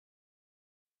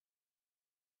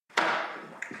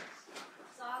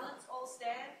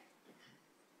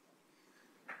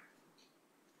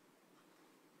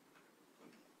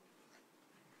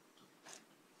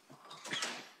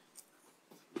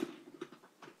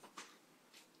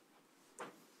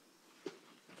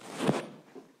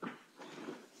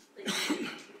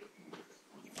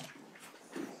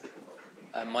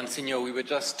Monsignor, we were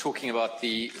just talking about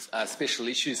the Special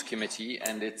Issues Committee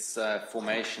and its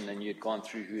formation, and you had gone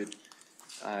through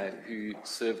who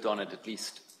served on it, at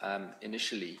least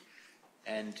initially.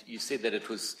 And you said that it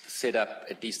was set up,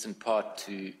 at least in part,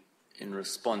 in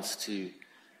response to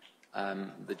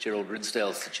the Gerald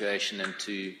Ridsdale situation and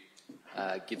to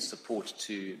give support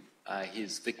to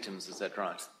his victims. Is that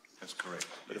right? That's correct.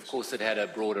 But of course it had a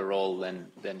broader role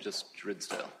than just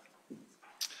Ridsdale.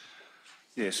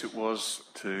 Yes, it was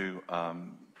to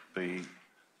be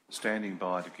standing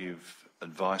by to give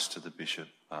advice to the bishop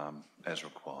as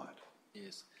required.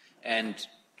 Yes, and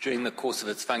during the course of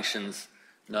its functions,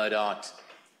 no doubt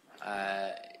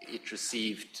it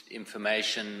received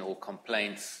information or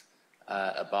complaints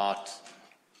about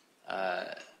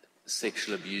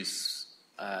sexual abuse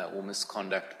or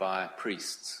misconduct by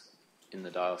priests in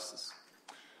the diocese.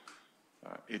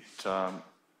 It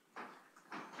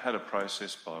had a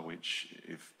process by which,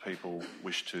 if people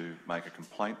wished to make a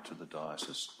complaint to the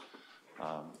diocese,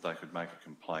 they could make a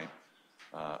complaint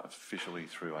officially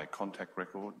through a contact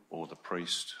record, or the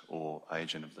priest or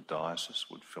agent of the diocese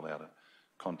would fill out a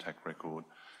contact record,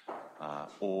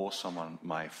 or someone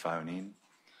may phone in,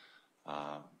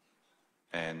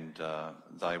 and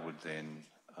they would then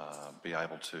be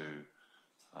able to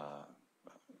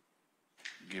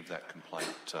give that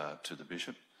complaint to the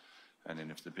bishop, and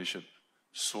then if the bishop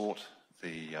sought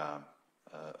the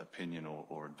opinion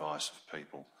or advice of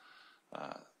people,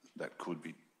 that could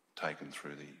be taken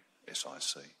through the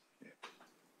SIC. Yeah.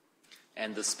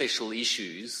 And the special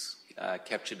issues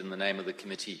captured in the name of the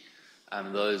committee,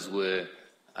 those were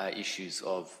issues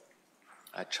of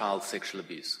child sexual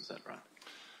abuse, is that right?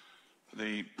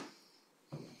 The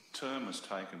term was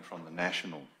taken from the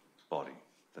national body.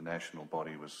 The national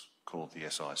body was called the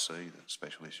SIC, the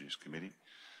Special Issues Committee,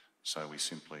 so we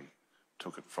simply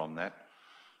took it from that.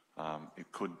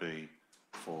 It could be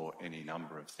for any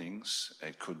number of things.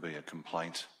 It could be a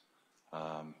complaint,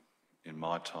 in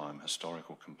my time,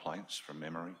 historical complaints from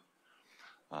memory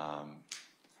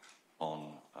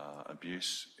on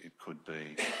abuse. It could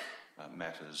be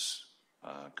matters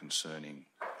concerning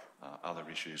other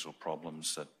issues or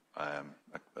problems that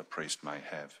a priest may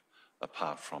have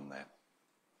apart from that.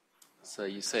 So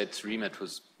you said its remit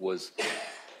was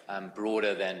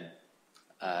broader than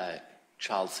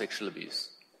child sexual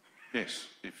abuse? Yes,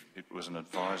 if it was an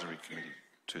advisory committee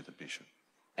to the bishop.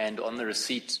 And on the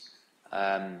receipt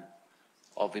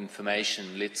of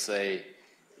information, let's say,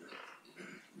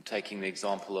 taking the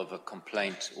example of a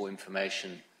complaint or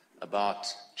information about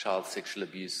child sexual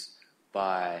abuse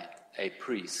by a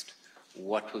priest,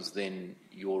 what was then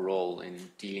your role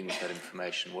in dealing with that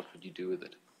information? What would you do with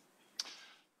it?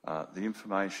 The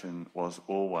information was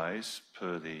always,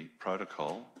 per the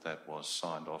protocol that was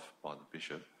signed off by the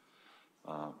bishop,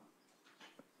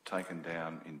 taken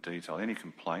down in detail. Any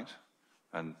complaint,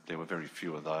 and there were very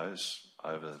few of those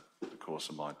over the course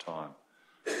of my time,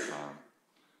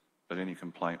 but any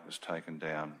complaint was taken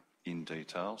down in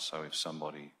detail. So if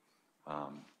somebody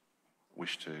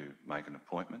wished to make an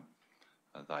appointment,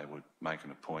 they would make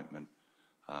an appointment,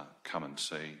 come and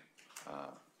see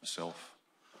myself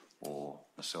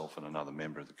and another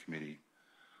member of the committee.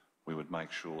 We would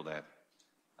make sure that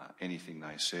anything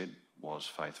they said was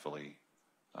faithfully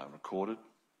recorded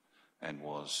and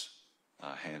was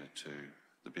handed to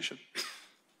the bishop.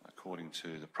 According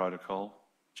to the protocol,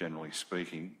 generally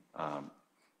speaking,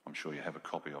 I'm sure you have a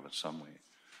copy of it somewhere,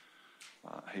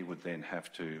 he would then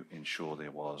have to ensure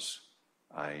there was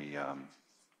a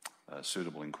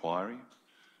suitable inquiry,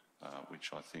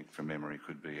 which I think from memory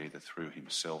could be either through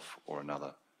himself or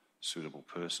another suitable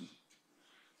person.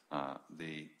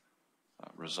 The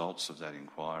results of that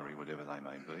inquiry, whatever they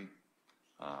may be,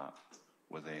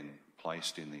 were then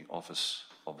placed in the office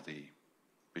of the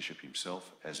bishop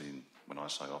himself, as in, when I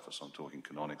say office, I'm talking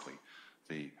canonically,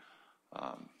 the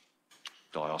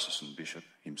diocesan bishop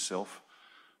himself,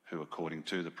 who, according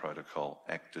to the protocol,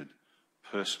 acted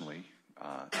personally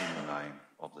in the name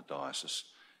of the diocese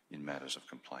in matters of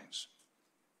complaints.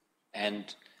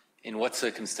 And in what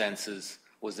circumstances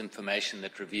was information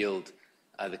that revealed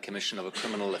the commission of a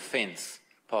criminal offence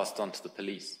passed on to the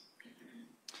police?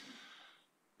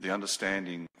 The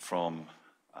understanding from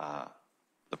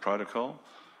the protocol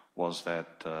was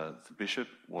that the bishop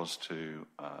was to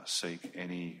seek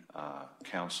any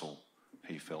counsel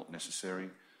he felt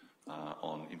necessary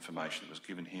on information that was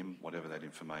given him, whatever that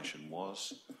information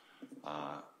was.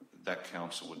 That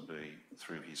counsel would be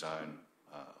through his own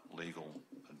legal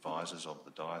advisors of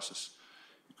the diocese.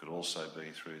 It could also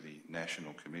be through the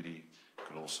National Committee. It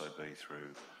could also be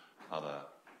through other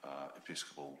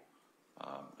episcopal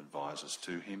advisors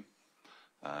to him,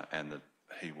 and that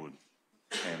he would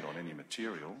hand on any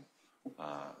material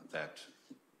that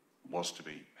was to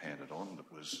be handed on,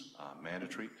 that was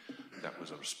mandatory. That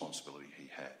was a responsibility he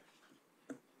had.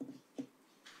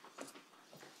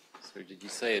 So did you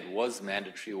say it was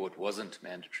mandatory or it wasn't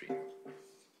mandatory?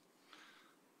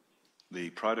 The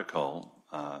protocol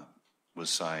was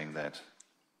saying that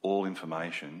all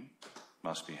information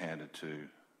must be handed to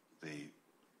the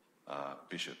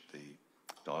bishop, the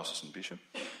diocesan bishop,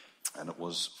 and it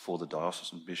was for the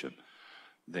diocesan bishop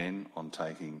then, on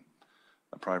taking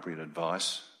appropriate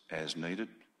advice as needed,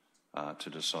 to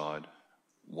decide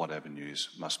what avenues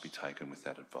must be taken with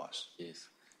that advice. Yes.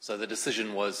 So the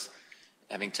decision was,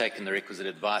 having taken the requisite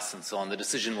advice and so on, the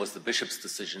decision was the bishop's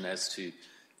decision as to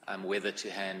whether to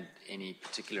hand any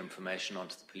particular information on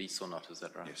to the police or not. Is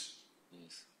that right? Yes.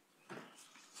 Yes.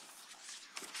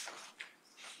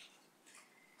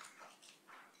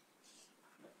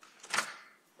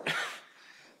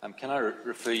 Can I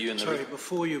refer you in the... Sorry,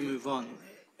 before you move on,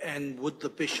 and would the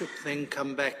bishop then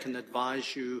come back and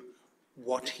advise you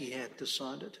what he had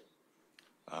decided?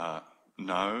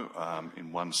 No,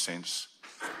 in one sense,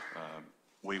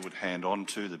 we would hand on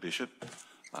to the bishop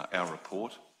our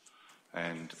report,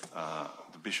 and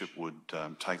the bishop would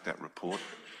take that report.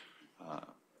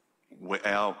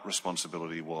 Our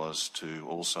responsibility was to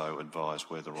also advise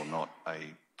whether or not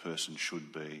a person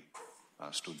should be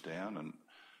stood down, and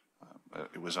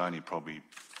it was only probably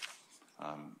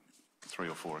 3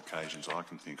 or 4 occasions I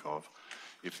can think of.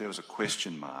 If there was a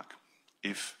question mark,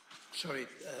 Sorry,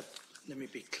 let me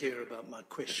be clear about my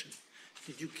question.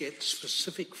 Did you get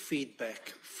specific feedback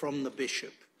from the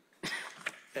bishop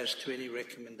as to any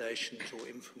recommendations or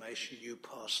information you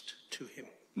passed to him?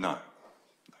 No.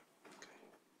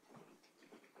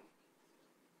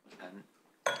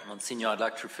 Monsignor, I'd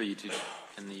like to refer you to,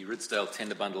 in the Ridsdale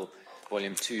Tender Bundle,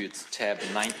 Volume 2, it's tab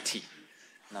 90.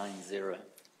 I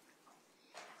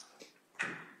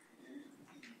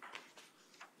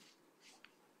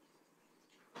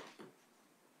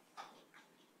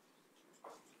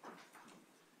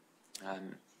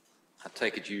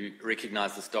take it you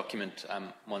recognise this document,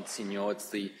 Monsignor. It's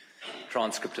the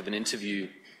transcript of an interview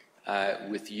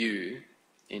with you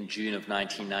in June of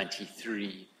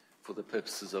 1993 for the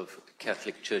purposes of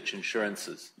Catholic Church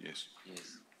insurances. Yes.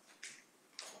 Yes.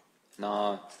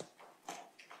 Now,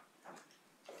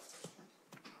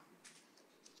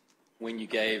 when you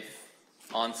gave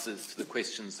answers to the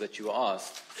questions that you were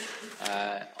asked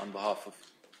on behalf of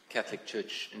Catholic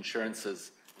Church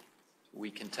insurances, we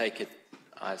can take it,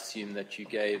 I assume, that you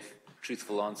gave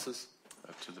truthful answers?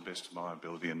 To the best of my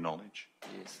ability and knowledge.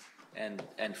 Yes.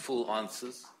 And full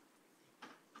answers?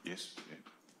 Yes. Yeah.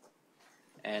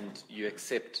 And you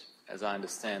accept, as I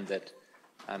understand, that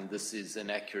this is an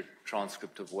accurate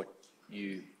transcript of what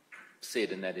you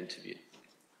said in that interview?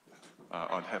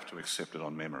 I'd have to accept it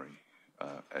on memory,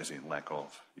 as in lack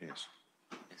of, yes.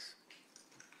 Yes.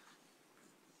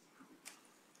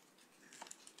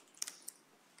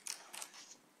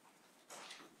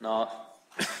 Now,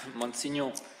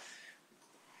 Monsignor,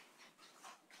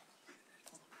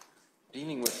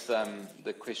 dealing with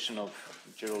the question of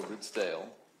Gerald Ridsdale,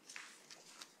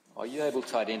 are you able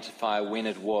to identify when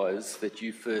it was that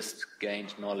you first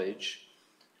gained knowledge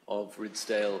of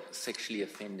Ridsdale sexually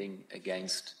offending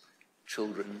against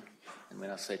children? And when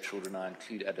I say children, I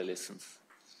include adolescents.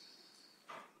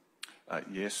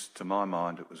 Yes, to my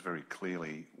mind, it was very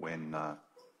clearly when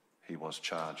he was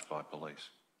charged by police.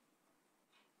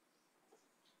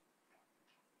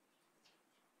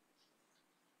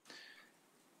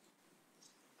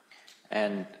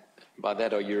 And by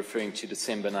that, are you referring to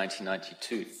December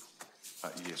 1992?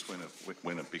 Yes,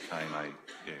 when it became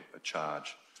a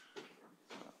charge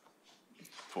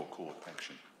for court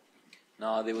action.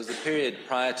 Now, there was a period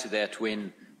prior to that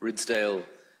when Ridsdale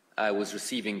was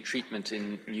receiving treatment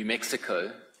in New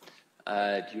Mexico.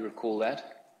 Do you recall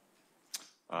that?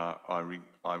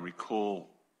 I recall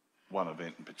one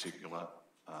event in particular,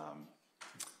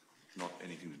 not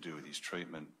anything to do with his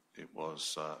treatment. It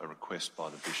was a request by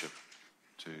the bishop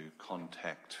to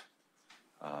contact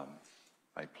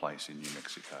a place in New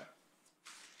Mexico.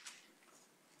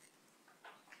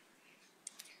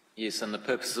 Yes, and the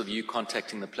purpose of you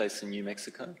contacting the place in New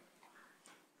Mexico?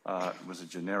 It was a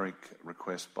generic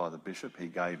request by the bishop. He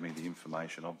gave me the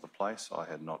information of the place. I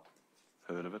had not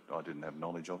heard of it. I didn't have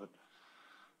knowledge of it.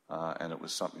 And it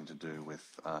was something to do with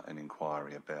an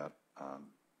inquiry about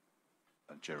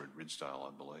Gerard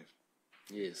Ridsdale, I believe.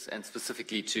 Yes, and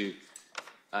specifically to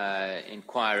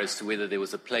inquire as to whether there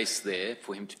was a place there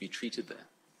for him to be treated there.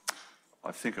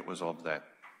 I think it was of that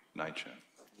nature.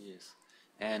 Yes,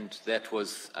 and that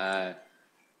was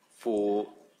for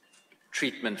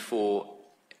treatment for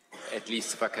at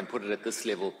least if I can put it at this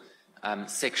level,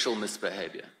 sexual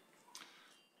misbehaviour?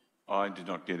 I did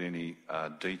not get any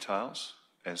details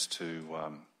as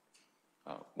to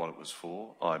what it was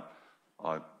for.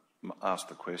 I asked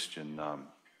the question,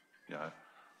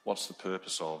 what's the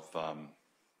purpose of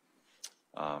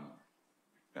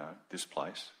this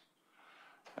place?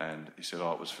 And he said,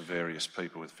 it was for various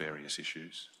people with various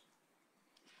issues.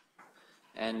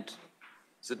 And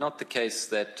is it not the case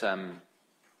that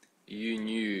you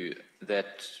knew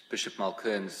that Bishop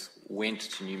Malkerns went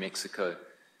to New Mexico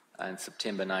in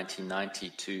September 1990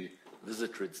 to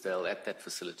visit Ridsdale at that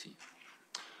facility?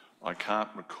 I can't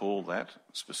recall that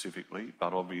specifically,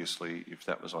 but obviously if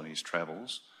that was on his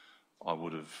travels, I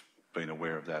would have been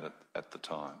aware of that at the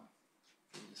time.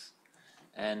 Yes.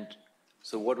 And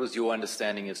so what was your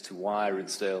understanding as to why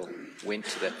Ridsdale went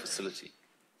to that facility?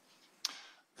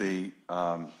 The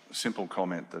simple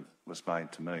comment that was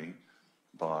made to me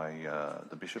by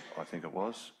the bishop, I think it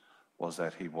was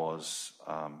that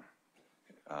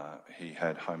he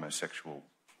had homosexual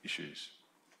issues.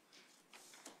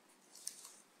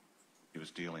 He was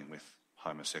dealing with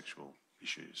homosexual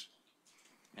issues.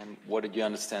 And what did you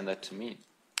understand that to mean?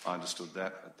 I understood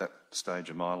that at that stage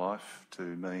of my life to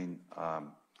mean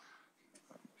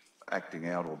acting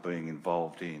out or being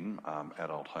involved in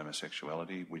adult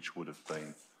homosexuality, which would have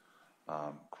been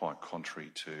quite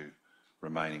contrary to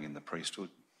remaining in the priesthood.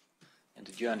 And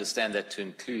did you understand that to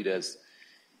include, as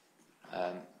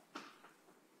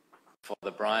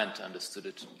Father Bryant understood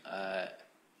it,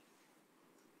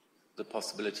 the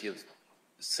possibility of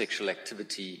sexual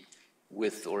activity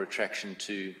with or attraction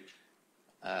to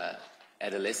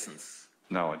adolescents?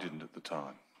 No, I didn't at the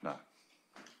time, no.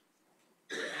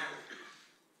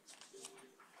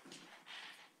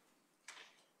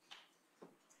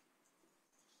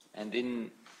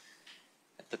 And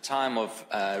at the time of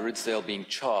Ridsdale being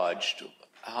charged,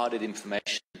 how did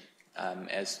information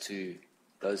as to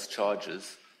those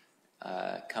charges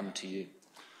come to you?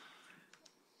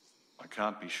 I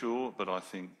can't be sure, but I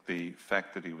think the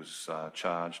fact that he was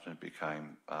charged and it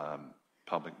became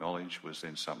public knowledge was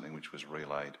then something which was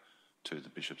relayed to the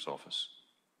bishop's office.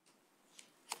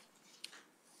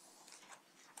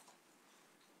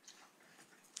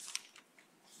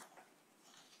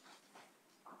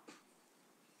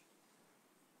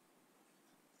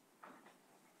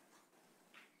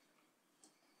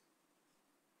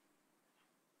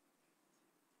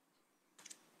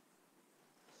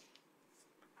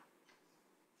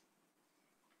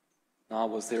 Now,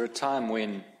 was there a time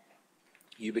when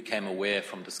you became aware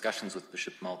from discussions with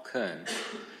Bishop Malkerns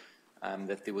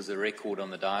that there was a record on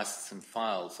the diocesan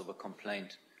files of a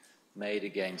complaint made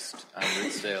against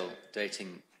Ridsdale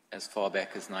dating as far back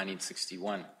as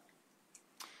 1961?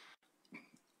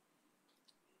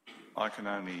 I can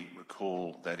only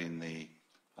recall that in the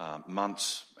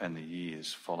months and the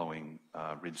years following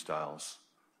Ridsdale's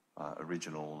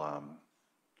original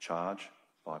charge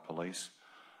by police,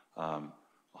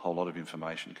 a whole lot of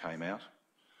information came out,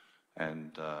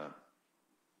 and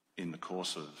in the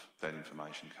course of that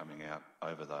information coming out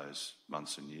over those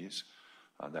months and years,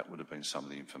 that would have been some of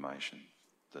the information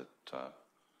that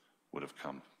would have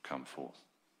come forth.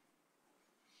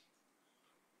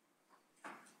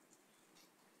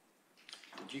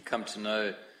 Did you come to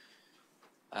know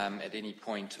at any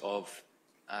point of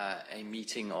a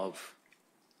meeting of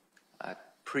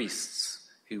priests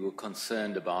who were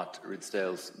concerned about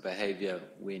Ridsdale's behaviour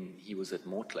when he was at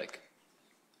Mortlake?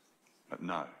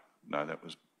 No, that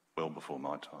was well before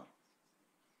my time.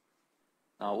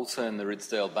 Now, also in the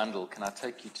Ridsdale bundle, can I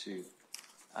take you to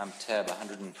tab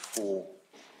 104,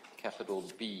 capital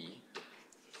B?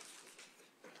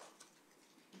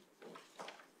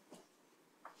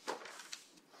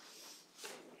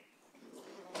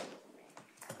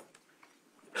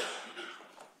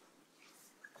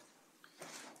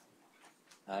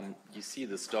 You see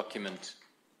this document,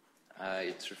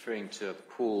 it's referring to a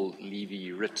Paul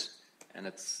Levy writ, and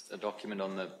it's a document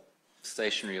on the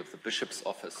stationery of the bishop's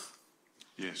office.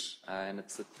 Yes. And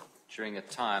it's during a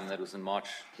time, that was in March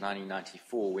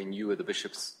 1994, when you were the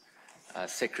bishop's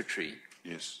secretary.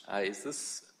 Yes. Is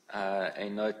this a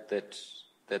note that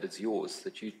is yours,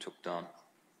 that you took down?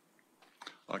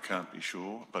 I can't be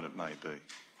sure, but it may be.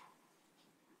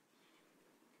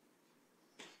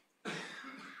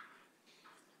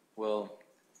 Well,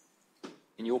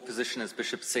 in your position as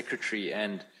Bishop's Secretary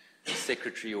and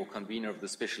Secretary or Convener of the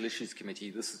Special Issues Committee,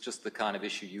 this is just the kind of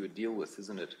issue you would deal with,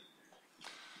 isn't it?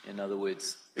 In other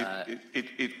words...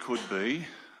 It could be.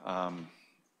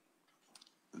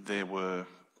 There were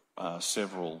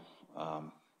several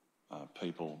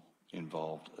people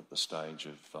involved at the stage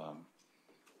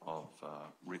of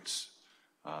writs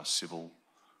civil,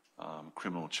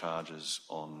 criminal charges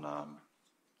on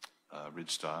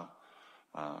Ridsdale.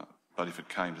 But if it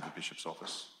came to the Bishop's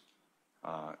office,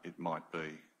 it might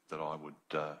be that I would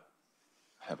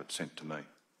have it sent to me.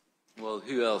 Well,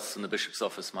 who else in the Bishop's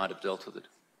office might have dealt with it?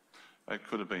 It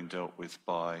could have been dealt with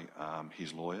by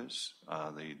his lawyers,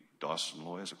 the diocesan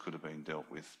lawyers. It could have been dealt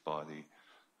with by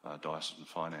the diocesan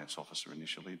finance officer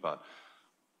initially, but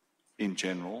in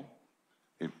general,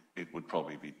 it would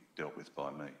probably be dealt with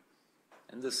by me.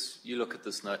 And this, you look at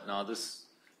this note now, this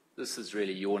is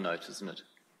really your note, isn't it?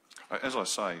 As I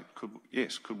say,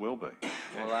 could well be.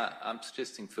 Well, I'm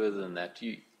suggesting further than that.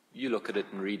 You look at it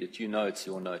and read it. You know it's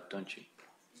your note, don't you?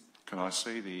 Can I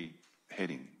see the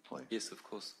heading, please? Yes, of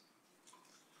course.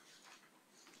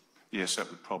 Yes, that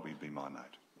would probably be my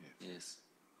note. Yeah. Yes.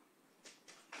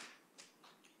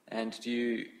 And do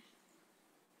you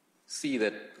see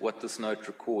that what this note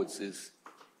records is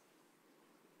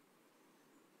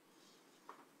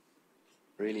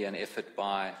really an effort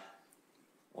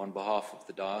on behalf of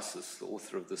the diocese, the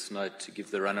author of this note, to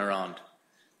give the runaround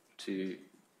to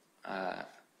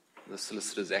the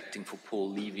solicitors acting for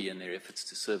Paul Levy in their efforts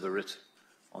to serve a writ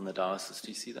on the diocese? Do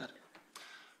you see that?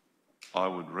 I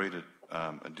would read it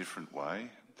a different way.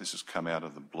 This has come out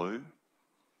of the blue,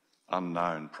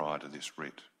 unknown prior to this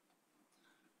writ.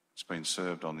 It's been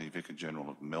served on the Vicar General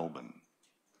of Melbourne.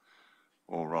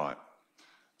 All right.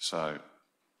 So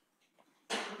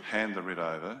hand the writ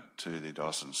over to the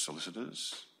diocesan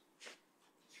solicitors,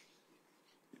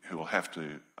 who will have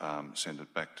to send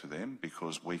it back to them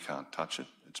because we can't touch it.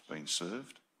 It's been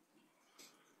served.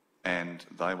 And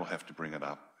they will have to bring it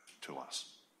up to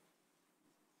us.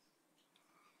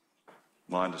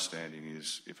 My understanding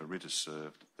is if a writ is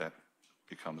served, that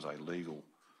becomes a legal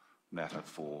matter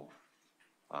for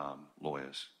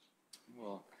lawyers.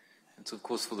 Well, it's of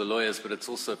course for the lawyers, but it's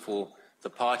also for the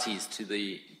parties to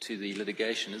the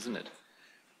litigation, isn't it?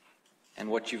 And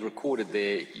what you've recorded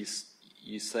there,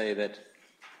 you say that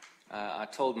I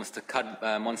told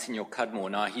Monsignor Cudmore,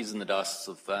 now he's in the Diocese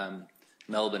of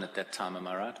Melbourne at that time, am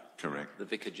I right? Correct. The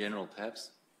Vicar General,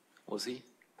 perhaps? Was he?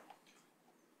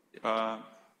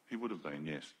 He would have been,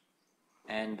 yes.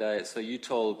 And so you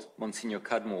told Monsignor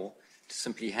Cudmore to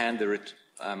simply hand the writ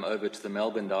over to the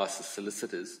Melbourne Diocese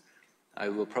solicitors. I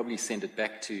will probably send it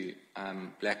back to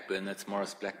Blackburn, that's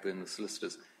Morris Blackburn, the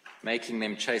solicitors, making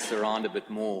them chase around a bit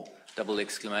more, double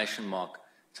exclamation mark,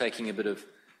 taking a bit of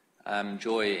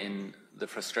joy in the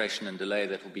frustration and delay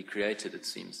that will be created, it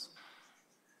seems.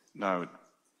 No, it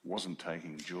wasn't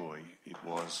taking joy. It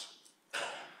was,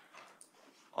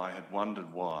 I had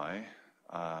wondered why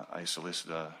a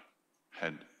solicitor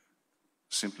had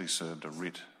simply served a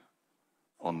writ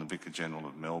on the Vicar General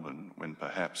of Melbourne when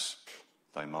perhaps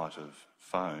they might have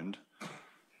phoned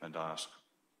and asked,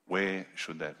 where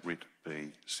should that writ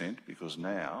be sent? Because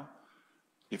now,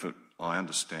 I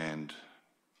understand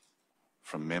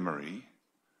from memory,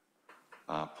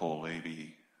 Paul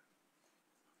Levy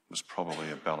was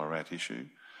probably a Ballarat issue.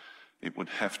 It would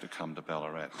have to come to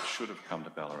Ballarat. It should have come to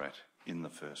Ballarat in the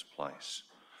first place.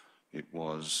 It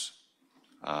was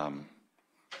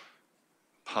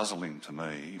puzzling to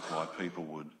me why people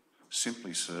would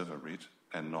simply serve a writ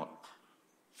and not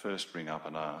first ring up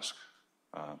and ask,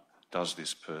 does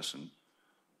this person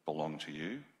belong to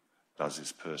you? Does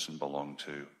this person belong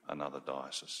to another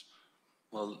diocese?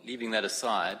 Well, leaving that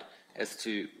aside, as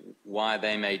to why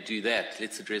they may do that,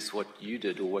 let's address what you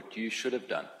did or what you should have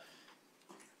done.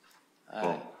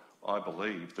 Well, I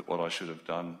believe that what I should have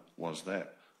done was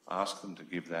that. Ask them to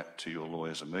give that to your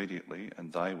lawyers immediately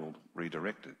and they will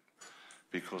redirect it,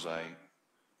 because a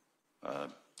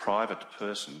private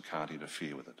person can't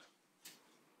interfere with it.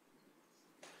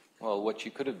 Well, what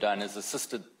you could have done is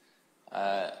assisted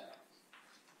the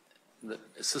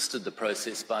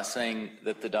process by saying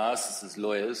that the diocese's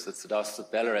lawyers, that's the Diocese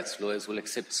of Ballarat's lawyers, will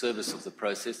accept service of the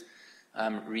process,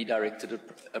 redirected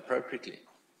appropriately.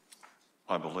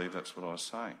 I believe that's what I was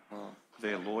saying. Well,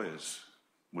 their lawyers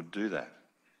would do that.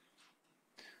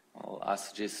 Well, I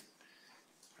suggest,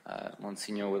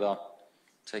 Monsignor, without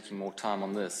taking more time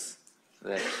on this,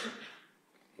 that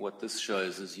what this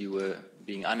shows is you were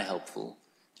being unhelpful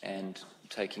and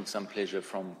taking some pleasure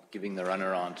from giving the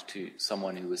runaround to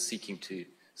someone who was seeking to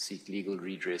seek legal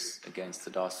redress against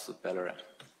the Diocese of Ballarat.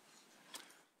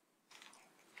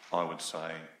 I would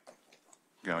say,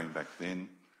 going back then,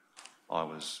 I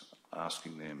was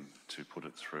asking them to put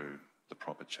it through the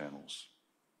proper channels.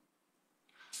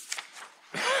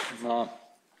 Now,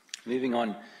 moving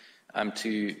on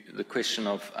to the question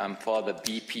of Father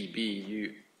BPB,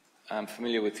 you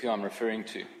familiar with who I'm referring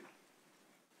to?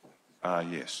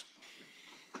 Yes.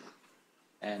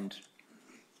 And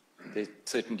there are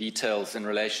certain details in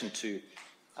relation to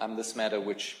this matter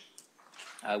which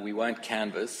we won't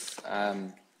canvass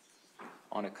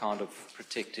on account of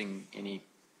protecting any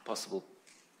possible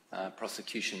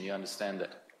prosecution. You understand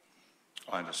that?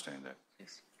 I understand that.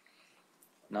 Yes.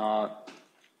 Now,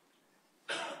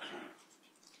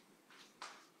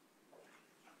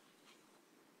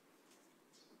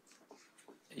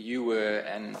 you were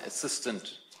an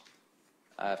assistant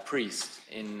priest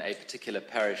in a particular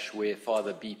parish where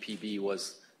Father BPB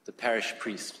was the parish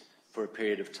priest for a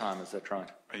period of time, is that right?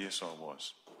 Yes, I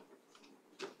was.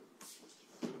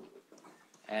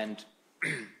 And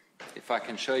if I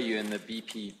can show you in the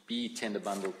BPB tender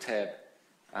bundle tab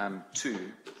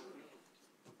 2,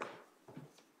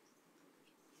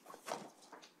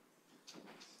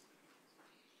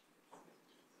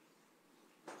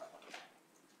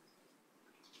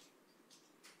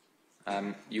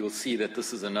 you will see that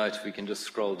this is a note. We can just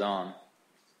scroll down.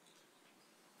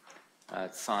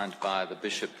 It's signed by the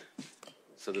bishop.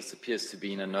 So this appears to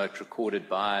be in a note recorded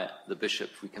by the bishop.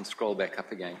 We can scroll back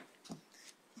up again.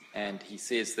 And he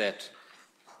says that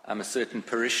a certain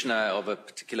parishioner of a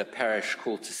particular parish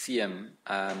called to see him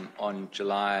on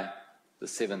July the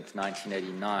 7th,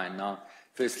 1989. Now,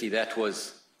 firstly, that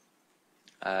was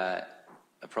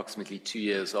approximately 2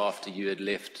 years after you had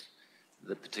left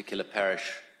the particular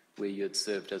parish where you had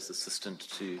served as assistant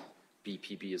to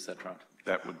BPB, is that right?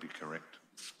 That would be correct.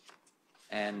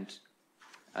 And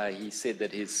he said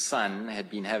that his son had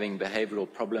been having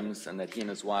behavioural problems and that he and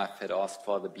his wife had asked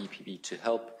Father BPB to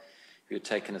help. He had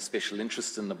taken a special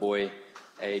interest in the boy,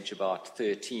 age about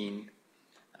 13,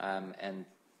 and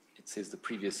it says the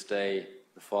previous day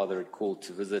the father had called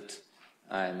to visit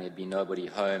and there'd been nobody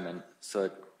home, and so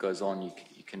it goes on.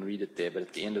 You can read it there, but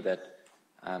at the end of that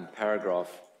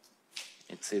paragraph,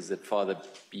 it says that Father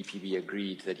BPB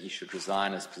agreed that he should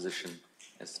resign his position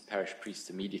as parish priest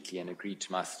immediately and agreed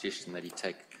to my suggestion that he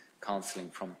take counselling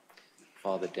from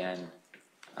Father Dan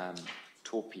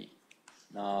Torpy.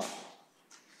 Now,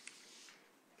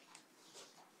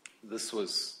 this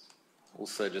was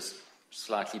also just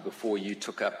slightly before you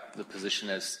took up the position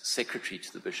as secretary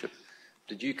to the bishop.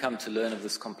 Did you come to learn of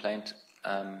this complaint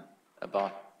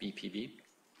about BPB?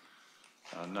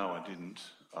 No, I didn't.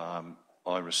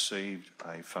 I received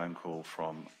a phone call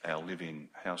from our live-in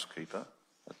housekeeper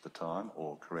at the time,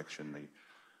 or correction,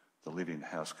 the live-in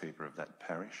housekeeper of that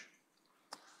parish,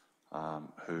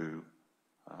 who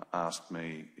asked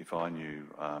me if I knew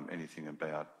anything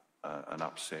about an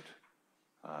upset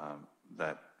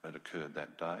that had occurred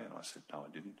that day, and I said no,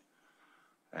 I didn't.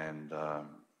 And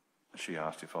she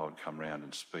asked if I would come round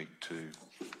and speak to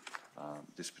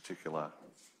this particular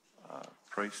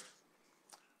priest,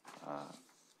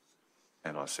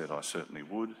 and I said I certainly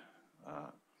would.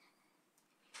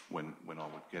 When I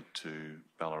would get to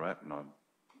Ballarat, and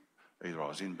either I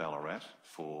was in Ballarat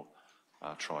for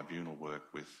tribunal work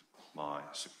with my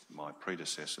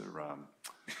predecessor,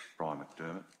 Brian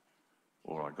McDermott,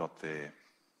 or I got there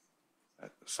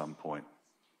at some point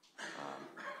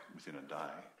within a day.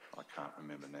 I can't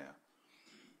remember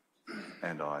now.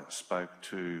 And I spoke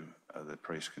to the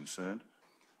priest concerned,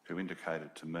 who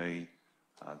indicated to me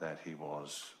that he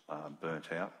was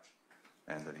burnt out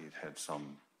and that he'd had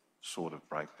some sort of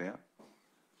breakdown.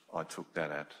 I took that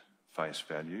at face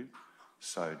value.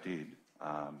 So did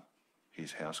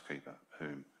his housekeeper,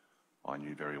 whom I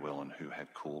knew very well and who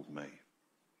had called me.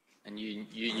 And you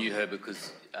knew her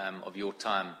because of your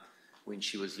time when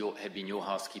she had been your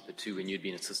housekeeper too, when you'd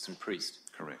been assistant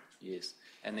priest? Correct. Yes.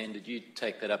 And then did you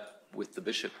take that up with the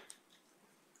bishop?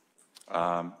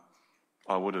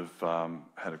 I would have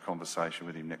had a conversation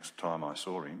with him next time I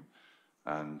saw him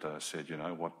and said, you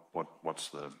know, what's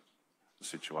the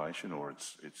situation, or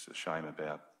it's a shame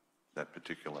about that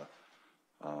particular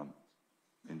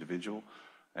individual.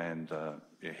 And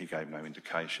he gave no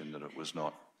indication that it was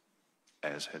not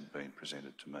as had been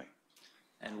presented to me.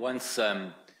 And once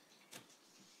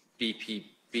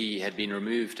BPB had been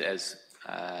removed as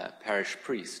parish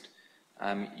priest,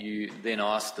 you then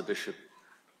asked the bishop,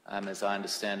 as I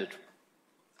understand it,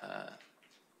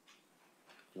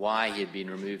 why he had been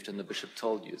removed, and the bishop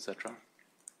told you, is that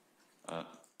right?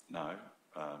 No.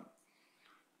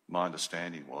 My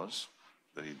understanding was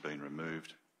that he'd been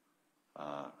removed,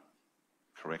 that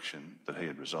he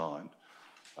had resigned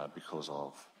because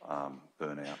of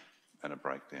burnout and a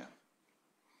breakdown.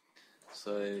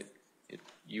 So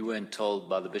you weren't told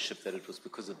by the bishop that it was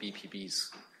because of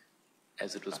BPB's,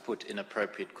 as it was put,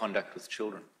 inappropriate conduct with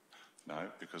children? No,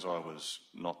 because I was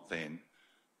not then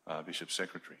Bishop's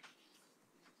secretary.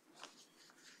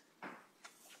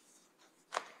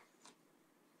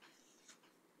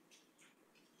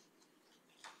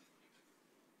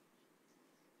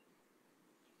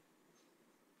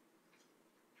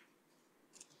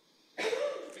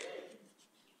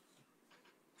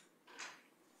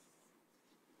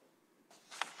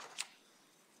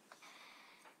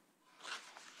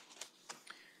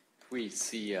 we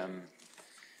see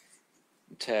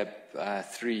tab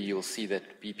 3, you'll see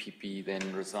that BPB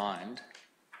then resigned.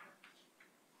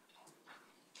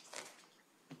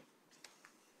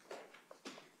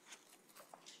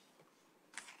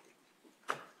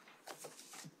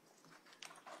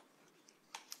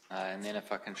 And then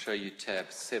if I can show you tab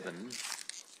 7.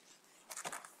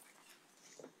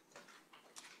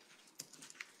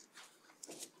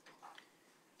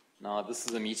 Now, this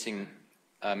is a meeting,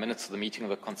 minutes of the meeting of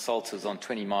the consultants on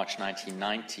 20 March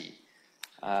 1990.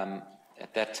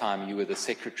 At that time, you were the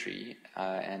secretary,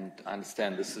 and I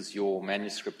understand this is your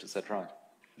manuscript, is that right?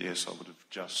 Yes, I would have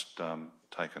just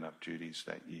taken up duties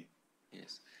that year.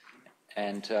 Yes.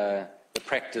 And the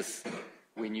practice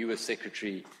when you were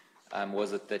secretary,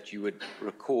 was it that you would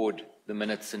record the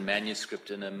minutes in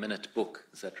manuscript in a minute book,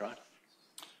 is that right?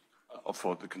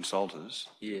 For the consultants?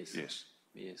 Yes. Yes.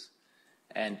 Yes.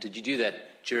 And did you do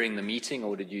that during the meeting,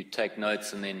 or did you take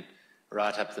notes and then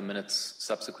write up the minutes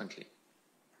subsequently?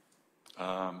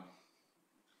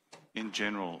 In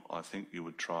general, I think you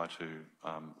would try to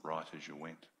write as you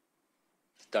went.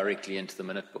 Directly into the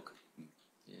minute book?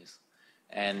 Yes.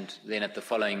 And then at the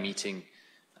following meeting,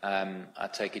 I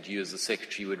take it you as the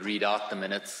secretary would read out the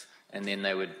minutes, and then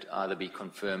they would either be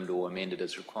confirmed or amended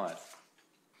as required?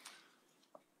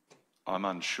 I'm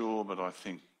unsure, but I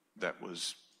think that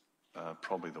was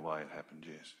probably the way it happened,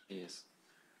 yes. Yes.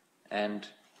 And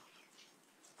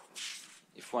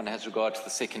if one has regard to the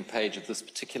second page of this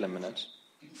particular minute,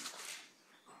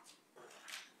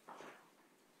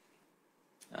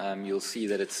 you'll see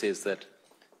that it says that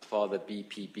Father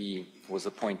BPB was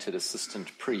appointed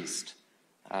assistant priest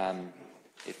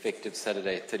effective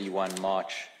Saturday, 31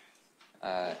 March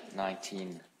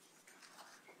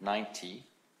 1990.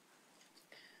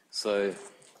 So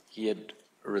he had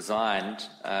resigned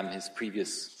his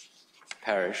previous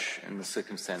parish in the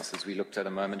circumstances we looked at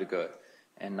a moment ago,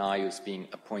 and now he was being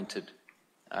appointed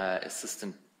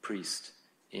assistant priest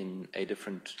in a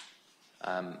different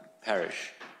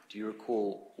parish. Do you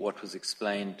recall what was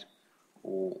explained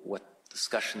or what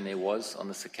discussion there was on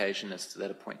this occasion as to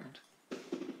that appointment?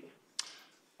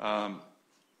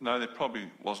 No, there probably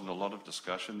wasn't a lot of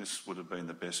discussion. This would have been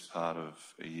the best part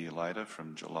of a year later,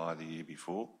 from July the year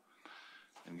before.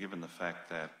 And given the fact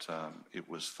that it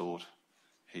was thought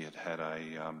he had had a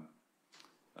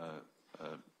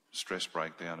stress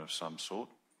breakdown of some sort,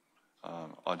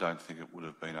 I don't think it would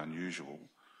have been unusual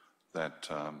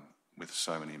that with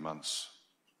so many months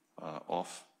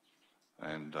off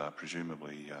and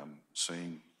presumably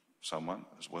seeing someone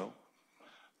as well,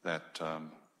 that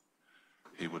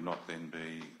he would not then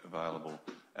be available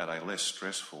at a less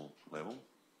stressful level,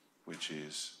 which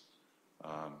is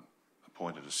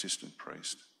appointed assistant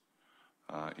priest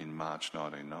in March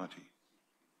 1990.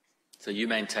 So you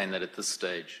maintain that at this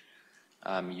stage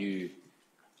you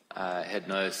had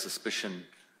no suspicion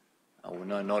or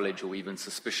no knowledge or even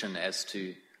suspicion as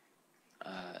to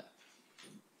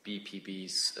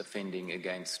BPB's offending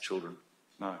against children?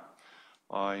 No.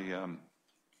 I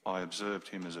observed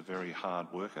him as a very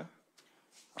hard worker,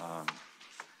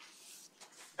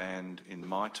 and in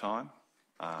my time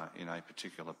in a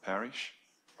particular parish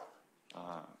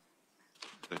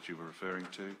that you were referring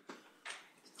to,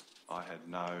 I had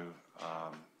no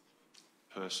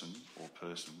person or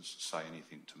persons say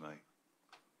anything to me.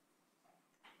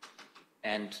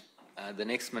 And the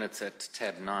next minute's at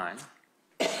tab 9.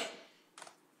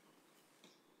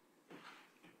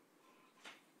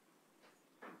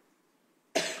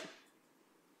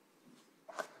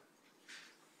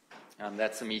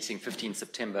 That's a meeting 15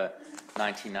 September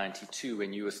 1992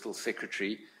 when you were still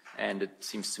secretary, and it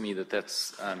seems to me that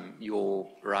that's your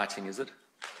writing, is it?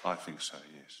 I think so,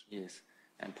 yes. Yes.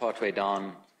 And partway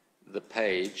down the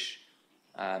page,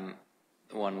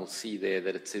 one will see there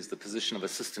that it says the position of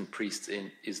assistant priest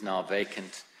is now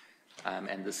vacant,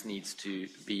 and this needs to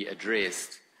be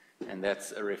addressed. And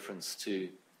that's a reference to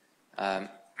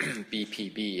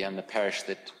BPB and the parish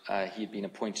that he had been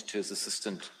appointed to as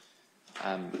assistant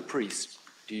priest.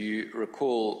 Do you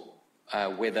recall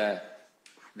whether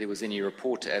there was any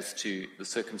report as to the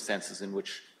circumstances in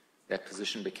which that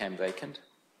position became vacant?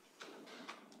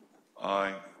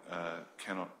 I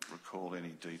cannot recall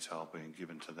any detail being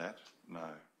given to that, no.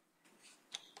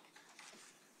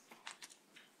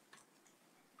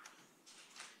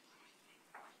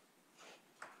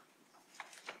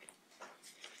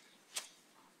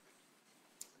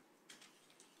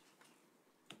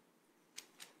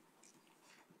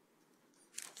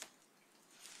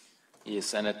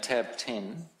 Yes, and at tab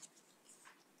 10,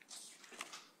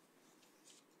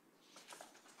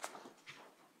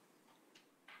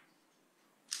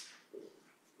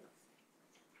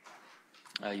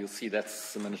 You'll see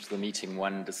that's the minute of the meeting,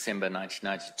 1 December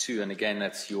 1992, and again,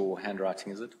 that's your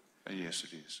handwriting, is it? Yes,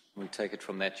 it is. We take it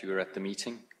from that you were at the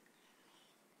meeting?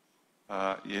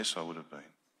 Yes, I would have been.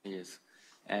 Yes.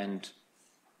 And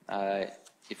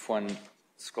if one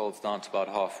scrolls down to about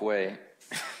halfway,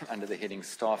 under the heading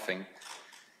Staffing,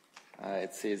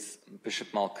 it says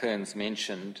Bishop Malkern's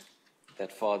mentioned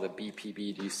that Father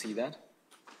BPB, do you see that?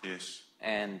 Yes.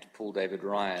 And Paul David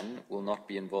Ryan will not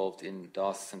be involved in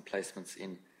diocesan placements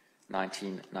in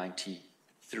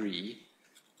 1993.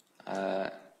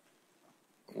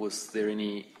 Was there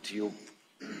any, to your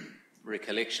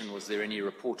recollection, was there any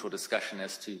report or discussion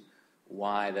as to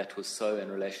why that was so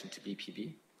in relation to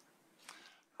BPB?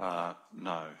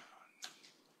 No.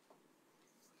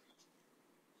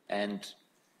 And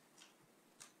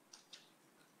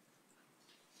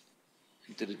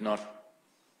did it not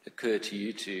occur to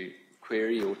you to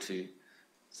query or to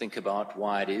think about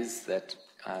why it is that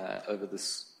over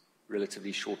this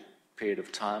relatively short period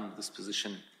of time, this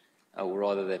position, or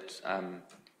rather that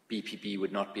BPB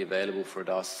would not be available for a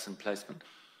diocesan placement?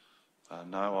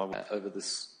 No, over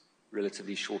this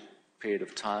relatively short period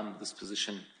of time, this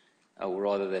position, or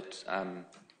rather that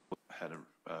had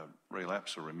a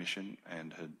relapse or remission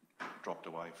and had dropped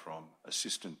away from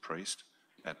assistant priest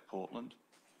at Portland,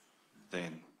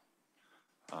 then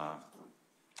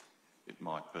it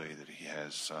might be that he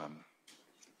has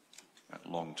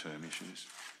long-term issues.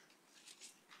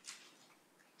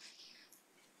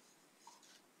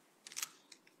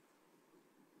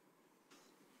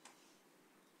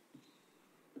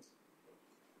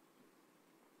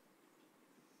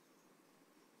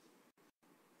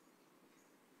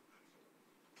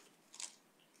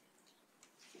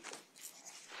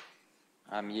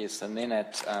 Yes, and then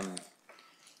at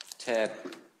tab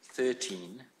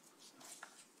 13,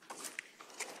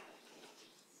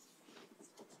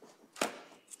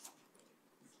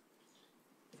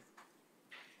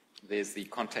 there's the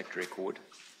contact record.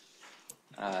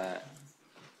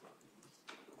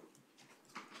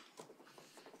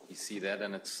 You see that,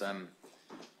 and it's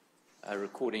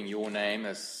recording your name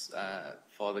as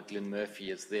Father Glyn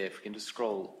Murphy is there. If we can just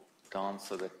scroll down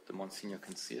so that the Monsignor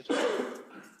can see it.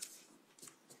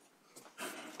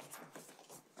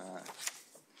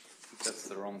 That's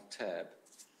the wrong tab.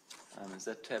 Is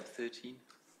that tab 13?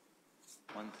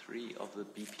 1.3 of the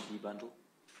BPD bundle?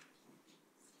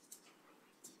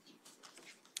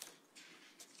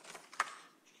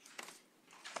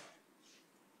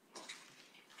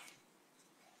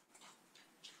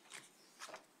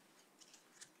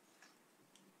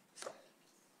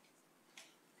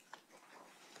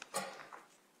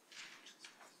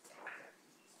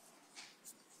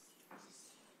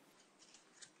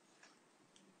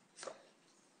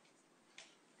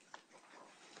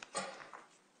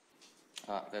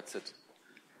 That's it.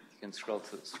 You can scroll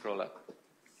up.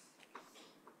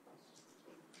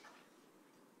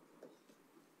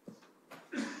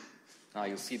 Now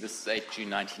you'll see this is 8 June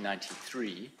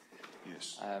 1993.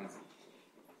 Yes.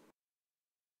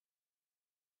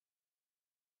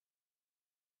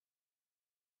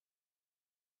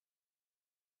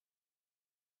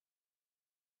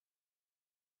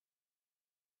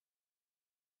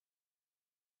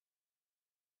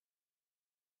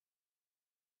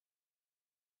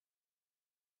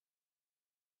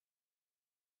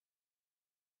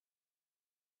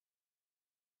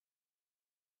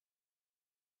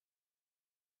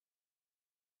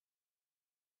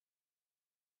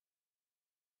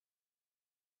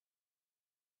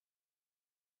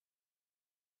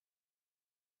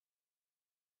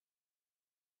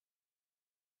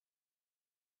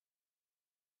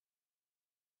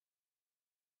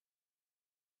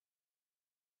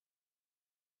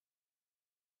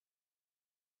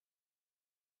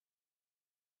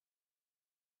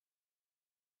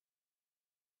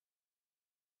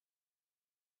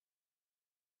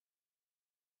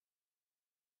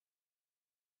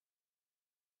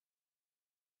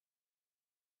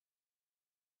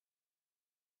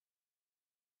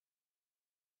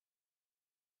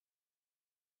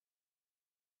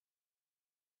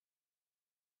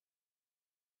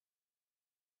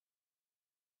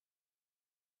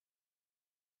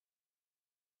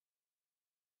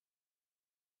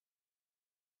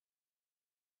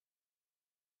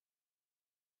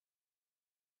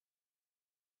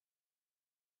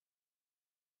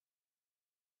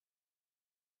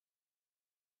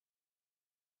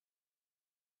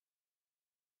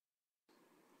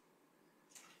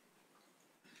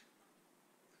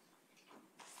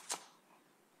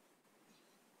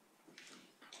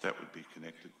 That would be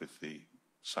connected with the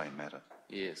same matter.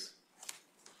 Yes.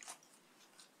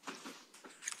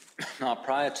 Now,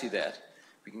 prior to that,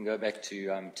 we can go back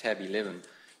to tab 11.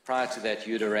 Prior to that,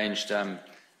 you had arranged a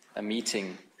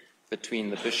meeting between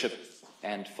the bishop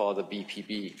and Father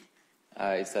BPB.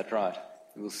 Is that right?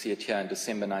 We will see it here in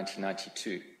December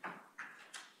 1992.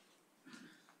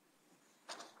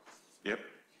 Yep.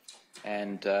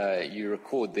 And you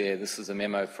record there, this is a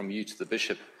memo from you to the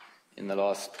bishop in the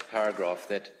last paragraph,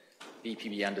 that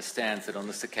BPB understands that on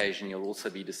this occasion you'll also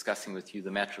be discussing with you the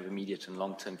matter of immediate and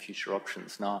long-term future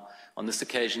options. Now, on this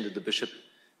occasion, did the bishop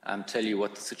tell you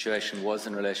what the situation was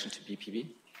in relation to BPB?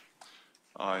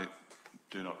 I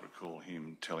do not recall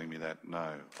him telling me that,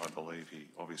 no. I believe he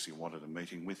obviously wanted a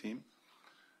meeting with him,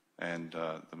 and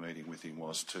the meeting with him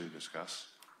was to discuss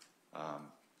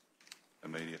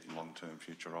immediate and long-term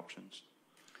future options.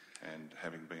 And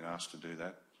having been asked to do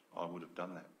that, I would have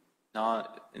done that. Now,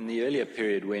 in the earlier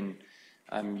period when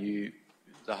the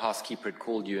housekeeper had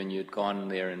called you and you had gone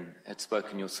there and had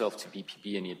spoken yourself to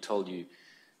BPB and he had told you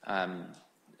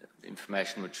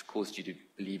information which caused you to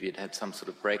believe he had had some sort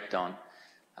of breakdown,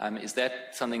 is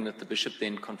that something that the bishop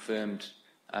then confirmed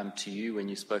to you when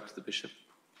you spoke to the bishop?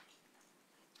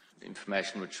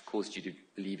 Information which caused you to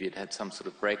believe he had had some sort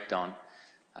of breakdown.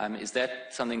 Is that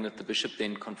something that the bishop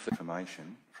then confirmed?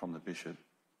 Information from the bishop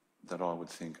that I would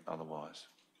think otherwise.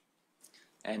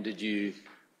 And did you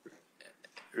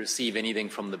receive anything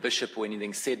from the bishop or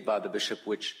anything said by the bishop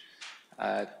which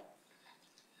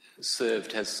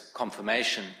served as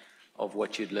confirmation of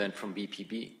what you'd learned from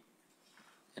BPB?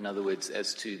 In other words,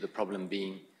 as to the problem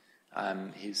being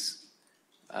his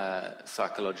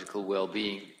psychological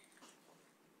well-being?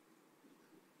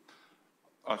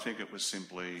 I think it was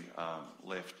simply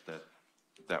left that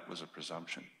that was a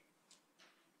presumption.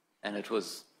 And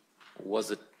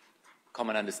was it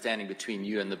common understanding between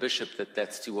you and the bishop that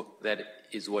that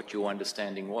is what your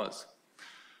understanding was?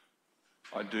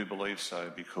 I do believe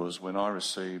so, because when I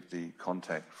received the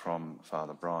contact from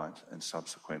Father Bryant and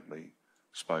subsequently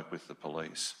spoke with the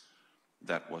police,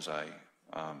 that was a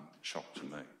shock to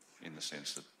me, in the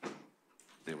sense that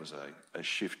there was a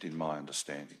shift in my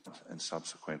understanding, and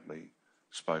subsequently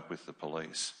spoke with the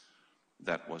police,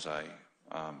 that was a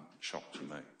shock to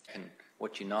me. And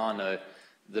what you now know,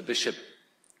 the bishop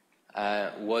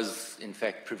was in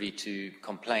fact privy to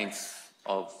complaints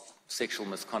of sexual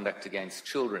misconduct against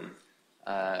children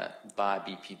by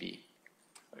BPB.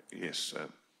 Yes,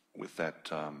 with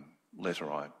that letter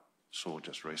I saw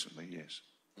just recently, yes.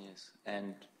 Yes,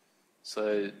 and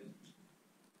so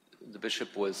the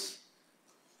bishop was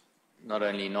not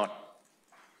only not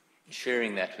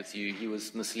sharing that with you, he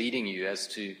was misleading you as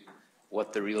to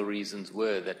what the real reasons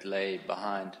were that lay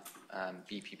behind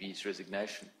BPB's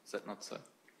resignation. Is that not so?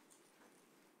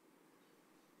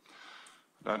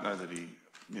 I don't know that he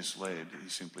misled, he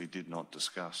simply did not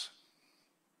discuss.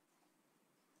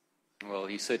 Well,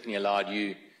 he certainly allowed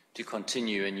you to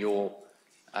continue in your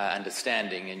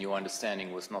understanding, and your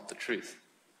understanding was not the truth.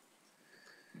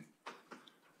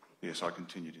 Yes, I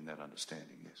continued in that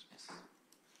understanding, yes.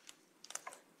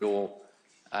 Your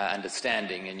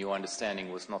understanding, and your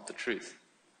understanding was not the truth.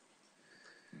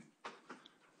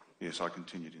 Yes, I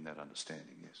continued in that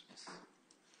understanding, yes.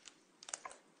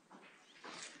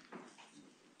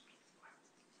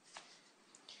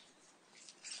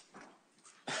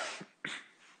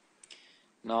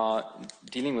 Now,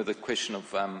 dealing with the question of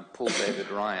Paul David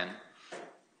Ryan,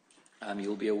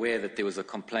 you'll be aware that there was a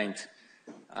complaint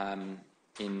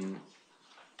in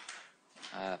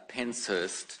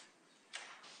Penshurst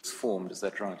formed, is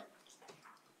that right?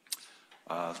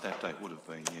 That date would have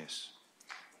been, yes.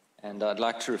 And I'd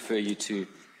like to refer you to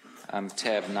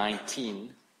tab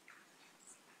 19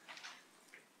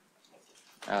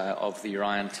 of the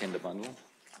Ryan tender bundle.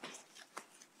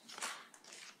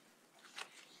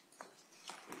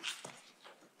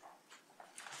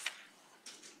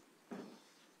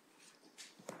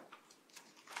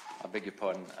 I beg your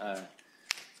pardon.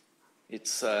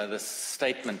 It's the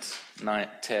statement,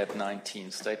 tab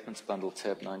 19, statements bundle,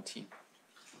 tab 19.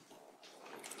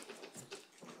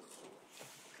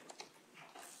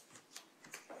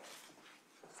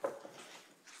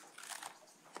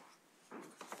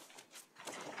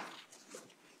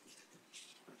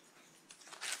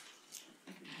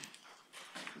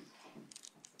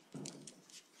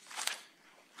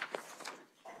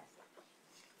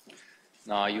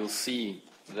 Now you'll see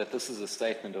that this is a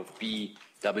statement of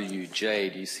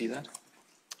BWJ. Do you see that?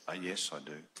 Yes, I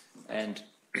do. And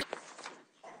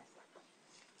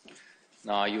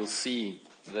now you'll see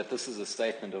that this is a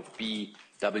statement of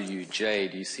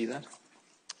BWJ. Do you see that?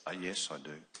 Yes, I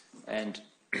do. And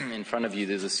in front of you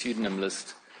there's a pseudonym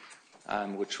list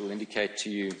which will indicate to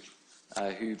you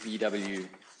who BWJ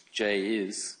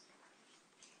is.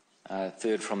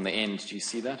 third from the end. Do you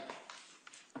see that?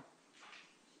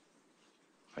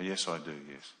 Yes, I do,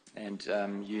 yes. And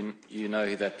you know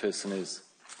who that person is?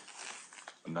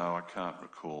 No, I can't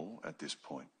recall at this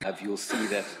point. You'll see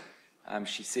that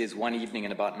she says, one evening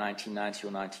in about 1990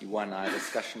 or 91, I had a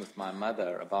discussion with my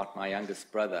mother about my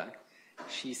youngest brother.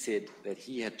 She said that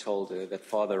he had told her that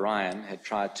Father Ryan had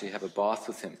tried to have a bath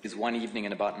with him. It was one evening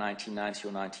in about 1990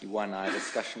 or 91, I had a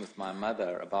discussion with my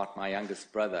mother about my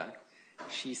youngest brother.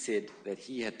 She said that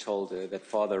he had told her that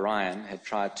Father Ryan had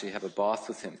tried to have a bath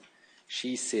with him.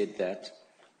 She said that,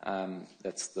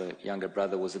 that's the younger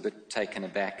brother, was a bit taken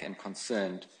aback and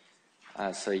concerned.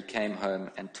 So he came home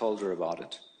and told her about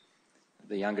it.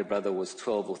 The younger brother was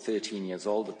 12 or 13 years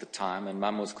old at the time, and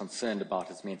Mum was concerned about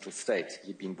his mental state.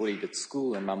 He'd been bullied at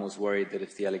school, and Mum was worried that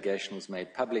if the allegation was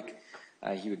made public,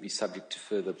 he would be subject to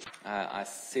further. I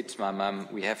said to my mum,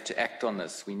 we have to act on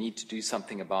this. We need to do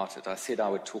something about it. I said I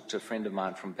would talk to a friend of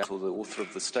mine from Ballarat. The author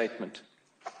of the statement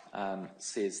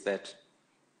says that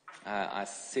I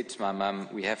said to my mum,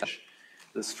 we have.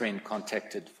 This friend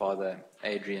contacted Father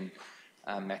Adrian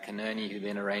McInerney, who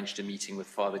then arranged a meeting with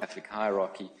Father Catholic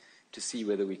Hierarchy to see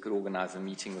whether we could organize a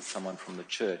meeting with someone from the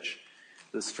church.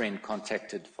 This friend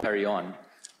contacted. Carry on.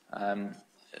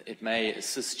 It may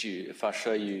assist you if I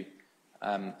show you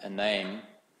a name.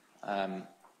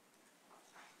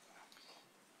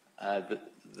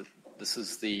 This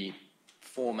is the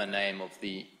former name of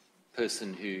the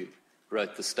person who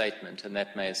wrote the statement, and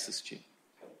that may assist you.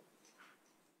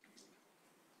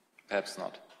 Perhaps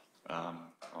not.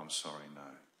 I'm sorry, no.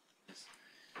 Yes.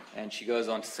 And she goes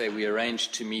on to say, we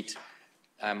arranged to meet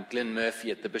Glyn Murphy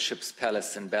at the Bishop's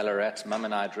Palace in Ballarat. Mum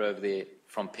and I drove there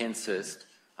from Penshurst.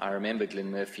 I remember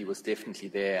Glyn Murphy was definitely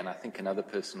there, and I think another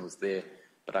person was there,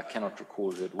 but I cannot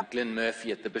recall who it was. Glyn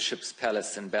Murphy at the Bishop's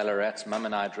Palace in Ballarat. Mum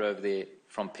and I drove there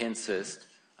from Penshurst.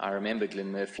 I remember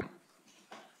Glyn Murphy.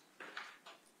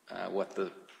 What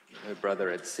her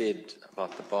brother had said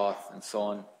about the bath and so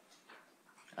on.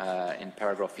 In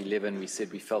paragraph 11, we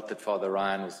said we felt that Father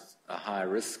Ryan was a high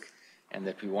risk and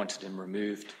that we wanted him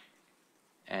removed.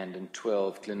 And in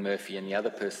 12, Glyn Murphy and the other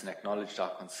person acknowledged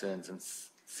our concerns and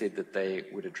said that they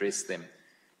would address them.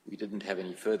 We didn't have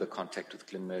any further contact with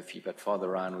Glyn Murphy, but Father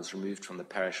Ryan was removed from the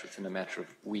parish within a matter of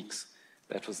weeks.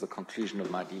 That was the conclusion of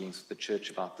my dealings with the church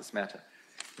about this matter.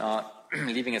 Now,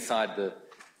 leaving aside the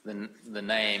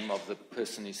name of the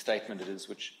person whose statement it is,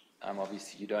 which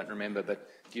obviously you don't remember, but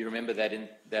do you remember that in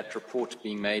that report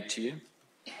being made to you?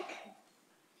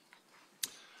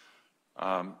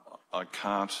 I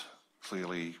can't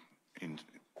clearly,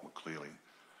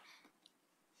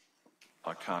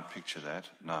 I can't picture that,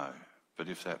 no. But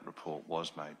if that report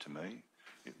was made to me,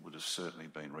 it would have certainly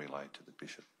been relayed to the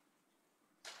Bishop.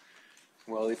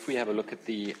 Well, if we have a look at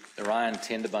the Ryan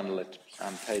tender bundle at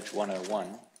page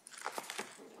 101,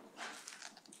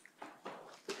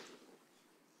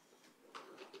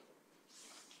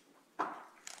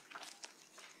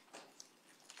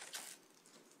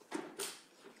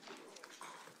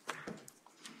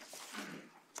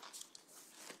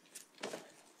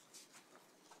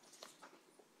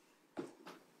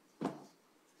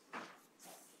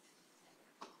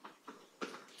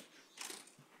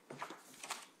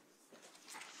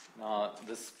 now,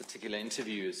 this particular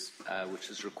interview, which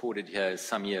is recorded here, is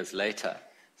some years later.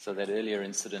 So that earlier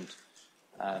incident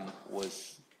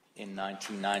was in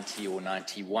 1990 or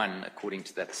 91, according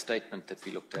to that statement that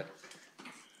we looked at.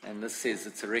 And this says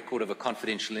it's a record of a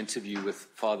confidential interview with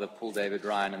Father Paul David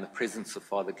Ryan in the presence of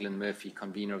Father Glyn Murphy,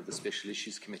 convener of the Special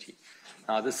Issues Committee.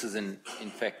 Now, this is in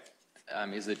fact,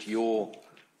 is it your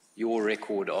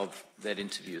record of that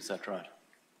interview? Is that right?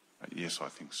 Yes, I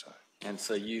think so. And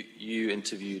so you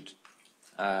interviewed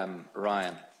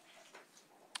Ryan?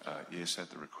 Yes, at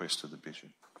the request of the Bishop.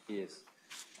 Yes.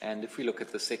 And if we look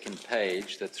at the second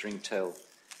page, that's ringtail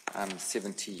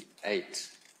 78,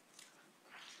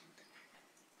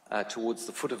 towards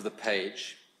the foot of the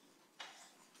page,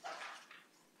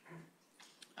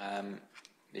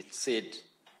 it said,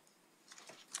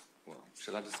 well,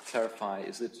 shall I just clarify,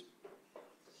 is it...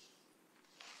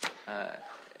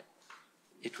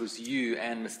 it was you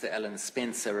and Mr. Alan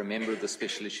Spencer, a member of the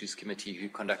Special Issues Committee, who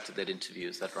conducted that interview.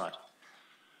 Is that right?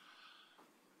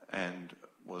 And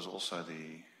was also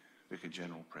the Vicar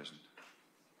General present.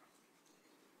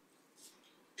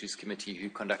 Issues Committee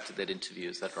who conducted that interview.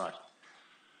 Is that right?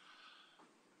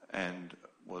 And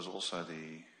was also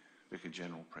the Vicar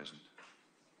General present.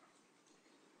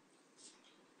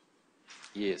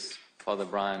 Yes, Father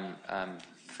Brian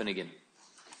Finnegan.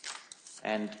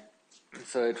 And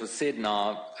so it was said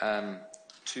now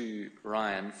to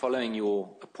Ryan, following your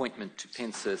appointment to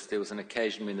Penshurst, there was an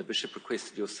occasion when the Bishop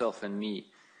requested yourself and me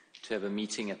to have a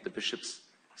meeting at the Bishop's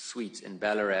Suite in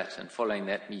Ballarat, and following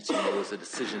that meeting there was a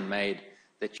decision made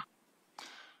that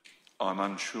I'm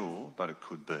unsure, but it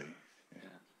could be. Yeah.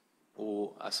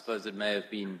 or I suppose it may have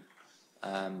been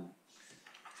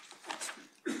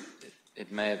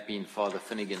Father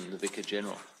Finnegan, the Vicar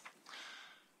General.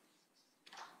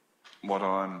 What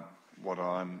I'm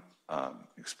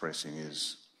expressing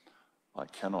is I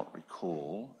cannot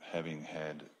recall having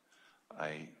had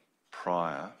a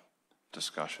prior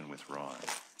discussion with Ryan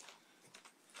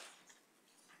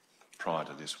prior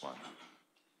to this one.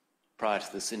 Prior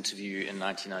to this interview in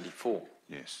 1994.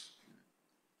 Yes.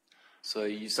 So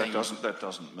you saying that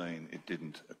doesn't mean it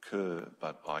didn't occur,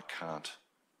 but I can't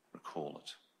recall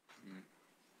it.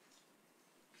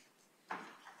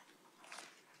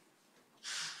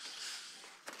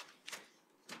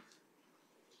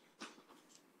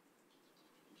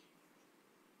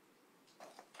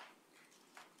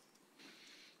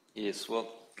 Yes, well,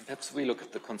 perhaps we look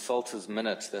at the consulta's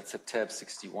minutes. That's at tab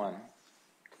 61.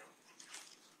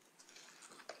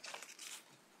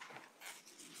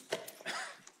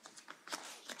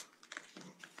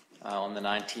 On the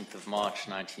 19th of March,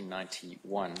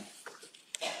 1991.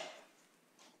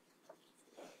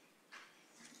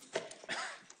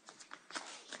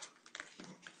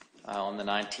 On the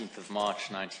 19th of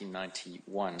March,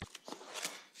 1991.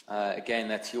 Again,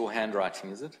 that's your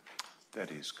handwriting, is it? That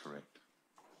is correct.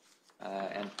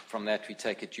 And from that, we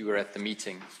take it you were at the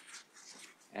meeting.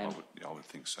 And I would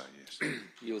think so, yes.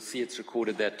 you'll see it's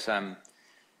recorded that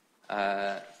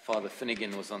Father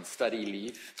Finnegan was on study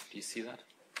leave. Do you see that?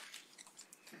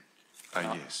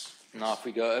 Yes. Now, if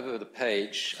we go over the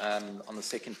page, on the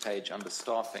second page under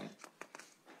staffing,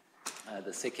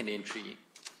 the second entry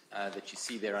that you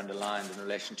see there underlined in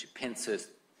relation to Penshurst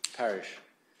Parish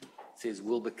says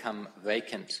will become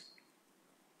vacant.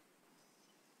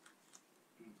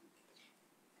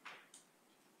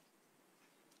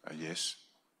 Yes.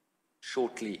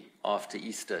 Shortly after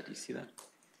Easter. Do you see that?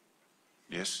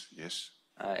 Yes, yes.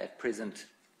 At present,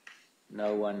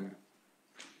 no one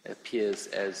appears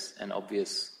as an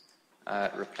obvious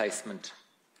replacement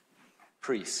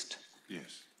priest.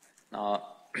 Yes.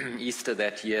 Now, Easter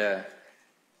that year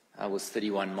was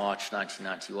 31 March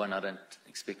 1991. I don't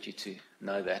expect you to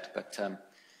know that, but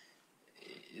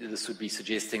this would be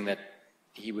suggesting that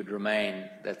he would remain,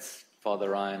 that's Father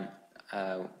Ryan,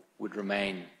 would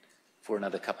remain for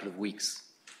another couple of weeks.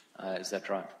 Is that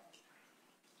right?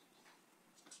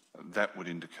 That would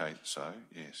indicate so,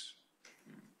 yes.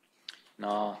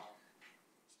 Now,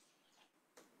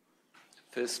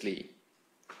 firstly,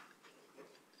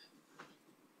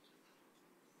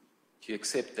 do you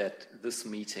accept that this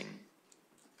meeting,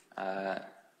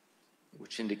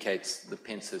 which indicates the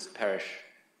Penshurst Parish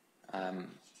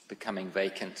becoming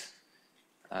vacant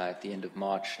at the end of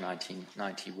March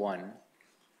 1991,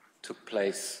 took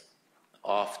place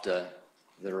after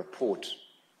the report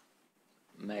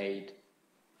made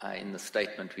in the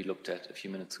statement we looked at a few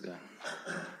minutes ago?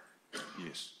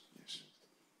 Yes, yes.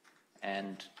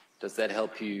 And does that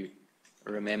help you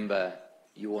remember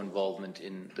your involvement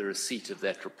in the receipt of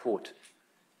that report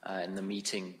in the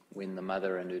meeting when the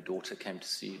mother and her daughter came to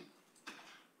see you?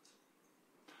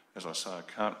 As I say, I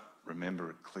can't remember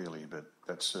it clearly, but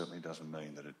that certainly doesn't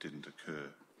mean that it didn't occur.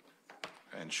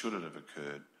 And should it have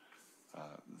occurred,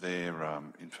 their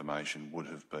information would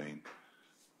have been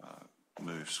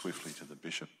moved swiftly to the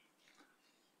bishop.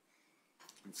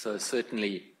 So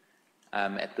certainly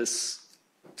at this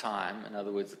time, in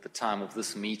other words, at the time of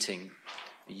this meeting,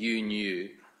 you knew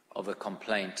of a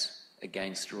complaint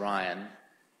against Ryan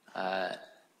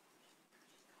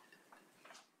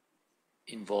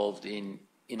involved in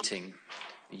inting.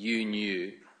 You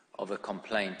knew of a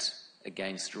complaint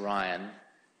against Ryan.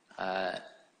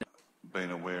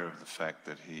 Been aware of the fact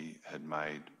that he had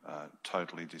made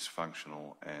totally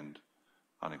dysfunctional and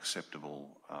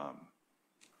unacceptable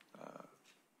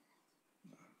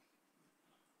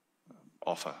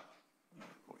offer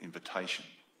or invitation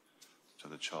to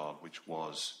the child, which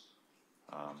was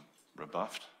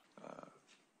rebuffed.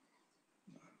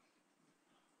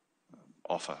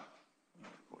 Offer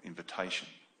or invitation,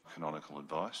 canonical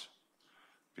advice,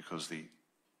 because the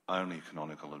only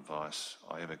canonical advice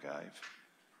I ever gave,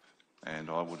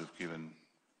 and I would have given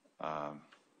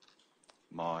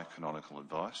my canonical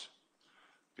advice,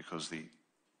 because the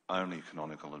only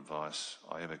canonical advice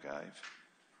I ever gave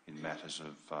in matters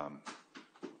of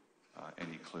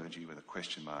any clergy with a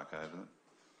question mark over it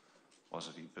was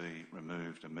that he be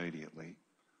removed immediately.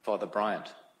 Father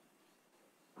Bryant.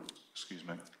 Excuse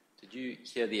me? Did you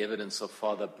hear the evidence of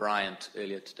Father Bryant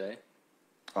earlier today?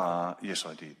 Yes,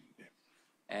 I did. Yeah.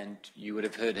 And you would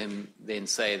have heard him then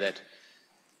say that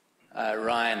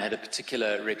Ryan had a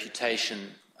particular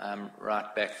reputation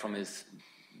right back from his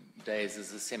days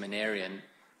as a seminarian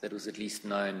that was at least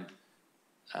known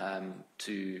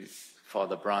to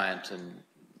Father Bryant and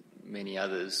many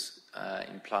others,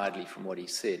 impliedly from what he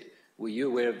said. Were you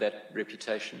aware of that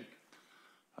reputation?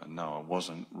 No, I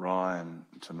wasn't. Ryan,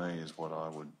 to me, is what I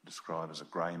would describe as a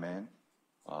grey man.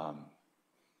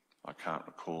 I can't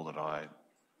recall that I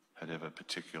had ever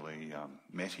particularly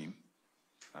met him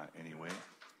anywhere.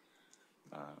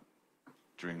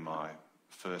 During my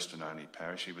first and only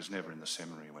parish, he was never in the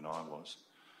seminary when I was.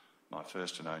 My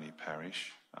first and only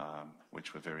parish,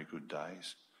 which were very good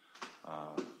days,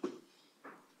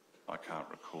 I can't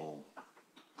recall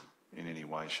in any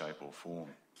way, shape or form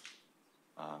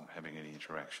having any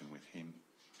interaction with him.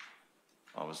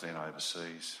 I was then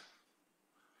overseas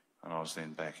and I was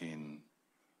then back in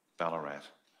Ballarat.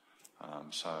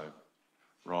 So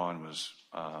Ryan was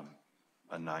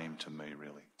a name to me,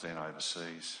 really. Then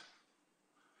overseas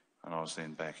and I was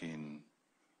then back in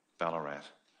Ballarat.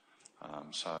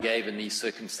 Gave in these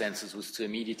circumstances was to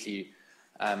immediately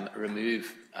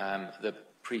remove the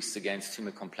priest against whom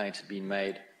a complaint had been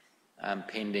made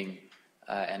pending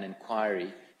an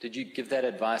inquiry. Did you give that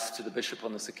advice to the bishop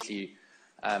on this occasion?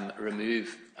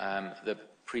 Remove the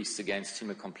priest against whom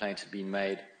a complaint had been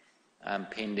made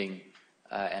pending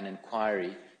an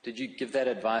inquiry. Did you give that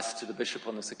advice to the bishop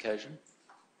on this occasion?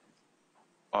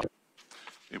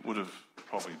 It would have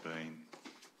probably been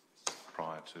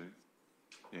prior to,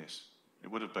 yes.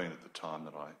 It would have been at the time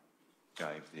that I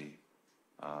gave the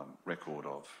record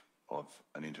of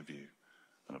an interview,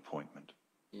 an appointment.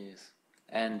 Yes.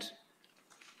 And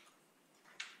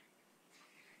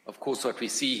of course what we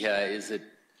see here is it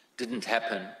didn't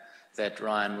happen that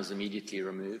Ryan was immediately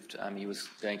removed. He was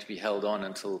going to be held on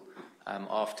until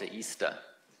after Easter.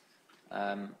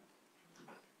 That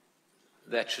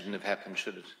shouldn't have happened,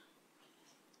 should it?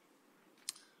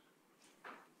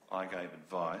 I gave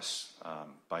advice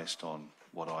based on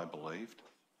what I believed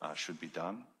should be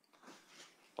done,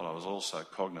 but I was also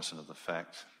cognizant of the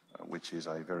fact, which is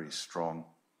a very strong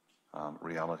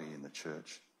reality in the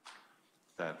church,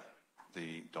 that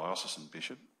the diocesan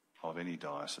bishop of any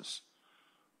diocese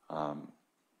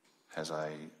has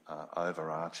a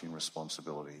overarching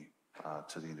responsibility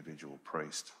to the individual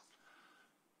priest,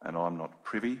 and I'm not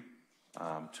privy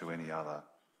to any other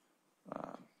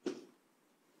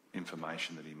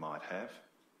information that he might have,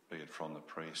 be it from the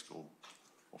priest or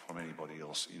from anybody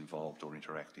else involved or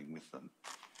interacting with them.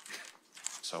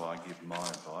 So I give my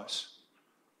advice.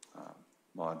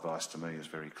 My advice to me is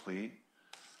very clear,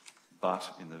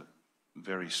 but in the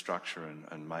very structure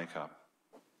and makeup,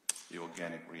 the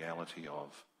organic reality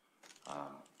of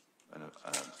an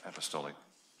apostolic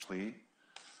clear,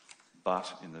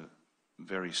 but in the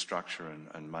very structure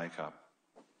and makeup,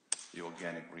 the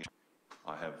organic reality,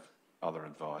 I have other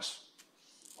advice.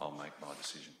 I'll make my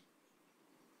decision.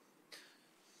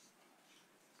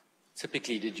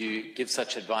 Typically, did you give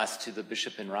such advice to the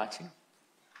bishop in writing?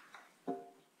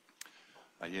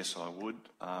 Yes, I would.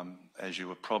 As you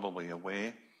are probably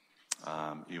aware,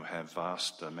 you have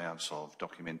vast amounts of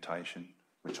documentation,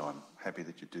 which I'm happy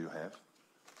that you do have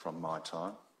from my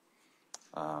time.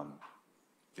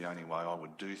 The only way I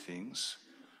would do things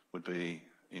would be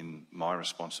in my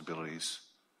responsibilities.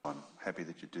 I'm happy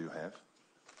that you do have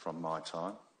from my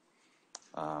time.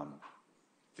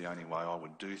 The only way I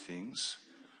would do things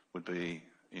would be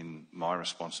in my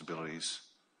responsibilities,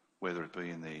 whether it be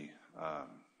in the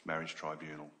marriage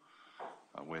tribunal,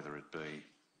 whether it be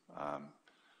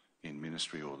in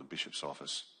ministry or the bishop's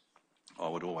office. I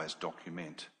would always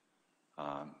document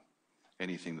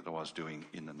anything that I was doing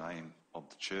in the name of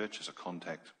the church as a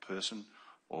contact person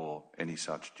or any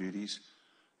such duties,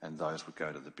 and those would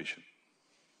go to the bishop.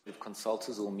 With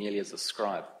consultors or merely as a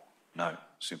scribe? No,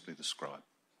 simply the scribe.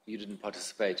 You didn't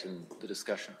participate in the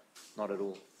discussion? Not at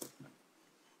all?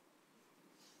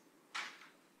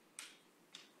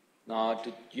 Now,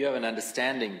 did you have an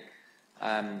understanding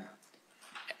at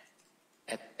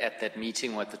that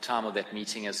meeting or at the time of that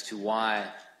meeting as to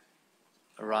why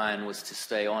Ryan was to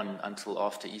stay on until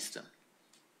after Easter?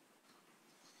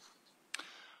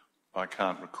 I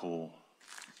can't recall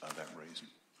that reason.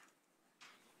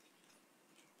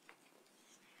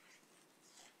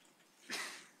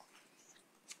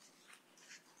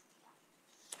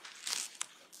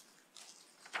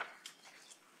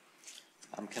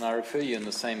 Can I refer you in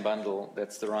the same bundle,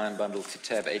 that's the Ryan bundle, to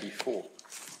tab 84?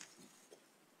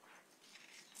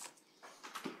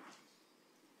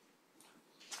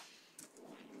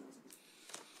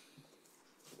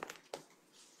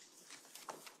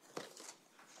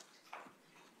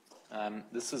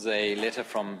 This is a letter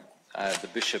from the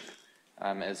bishop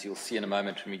as you'll see in a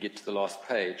moment when we get to the last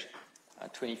page,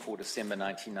 24 December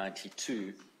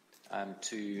 1992,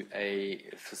 to a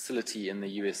facility in the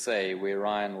USA where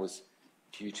Ryan was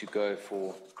due to go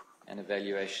for an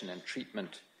evaluation and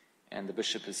treatment, and the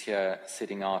bishop is here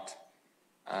setting out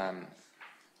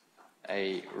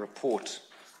a report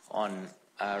on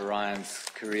Ryan's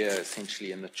career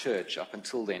essentially in the church up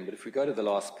until then. But if we go to the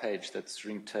last page, that's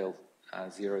ringtail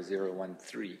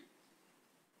 0013.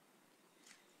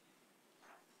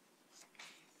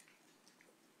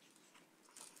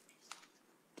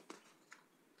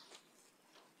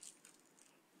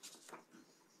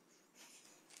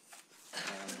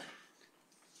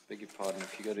 Beg your pardon,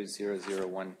 if you go to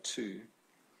 0012.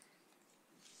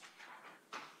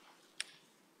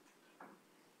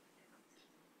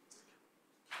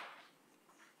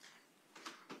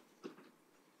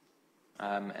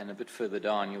 And a bit further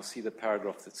down, you'll see the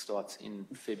paragraph that starts in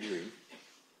February.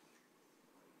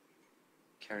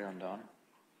 Carry on down.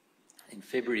 In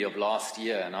February of last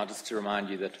year, and I'll just to remind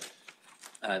you that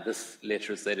this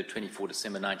letter is dated 24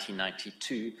 December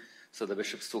 1992, so the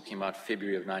bishop's talking about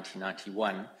February of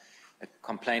 1991. A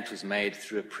complaint was made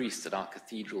through a priest at our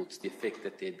cathedral to the effect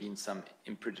that there had been some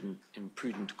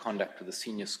imprudent conduct with a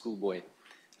senior schoolboy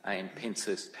in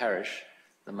Penshurst Parish.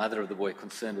 The mother of the boy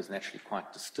concerned was naturally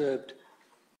quite disturbed,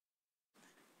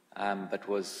 but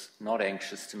was not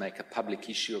anxious to make a public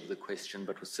issue of the question,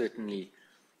 but was certainly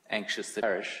anxious that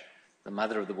parish. The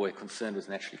mother of the boy concerned was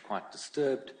naturally quite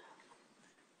disturbed,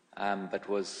 but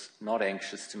was not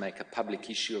anxious to make a public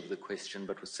issue of the question,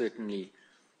 but was certainly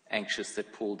anxious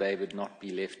that Paul David not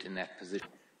be left in that position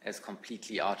as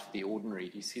completely out of the ordinary.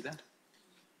 Do you see that?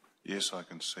 Yes, I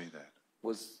can see that.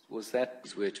 Was that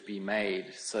were to be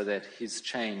made so that his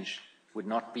change would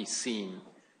not be seen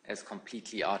as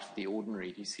completely out of the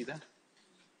ordinary? Do you see that?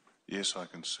 Yes, I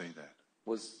can see that.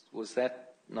 Was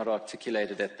that not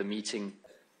articulated at the meeting,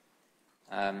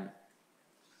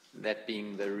 that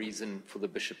being the reason for the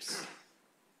bishop's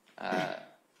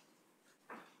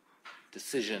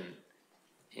decision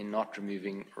in not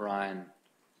removing Ryan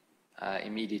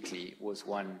immediately was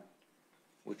one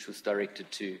which was directed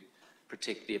to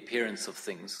protect the appearance of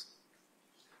things?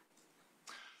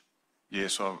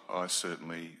 Yes, I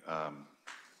certainly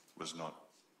was not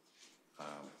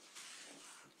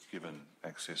given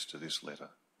access to this letter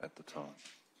at the time.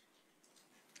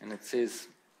 And it says,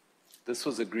 this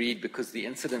was agreed because the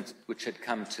incident which had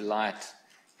come to light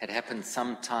had happened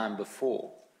some time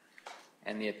before,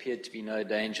 and there appeared to be no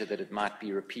danger that it might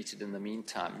be repeated in the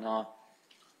meantime. Now,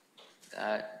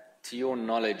 to your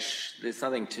knowledge, there's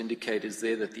nothing to indicate, is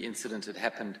there, that the incident had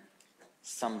happened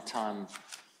some time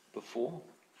before?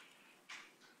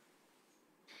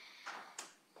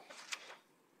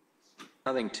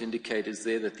 Nothing to indicate, is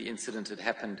there, that the incident had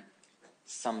happened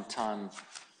some time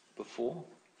before?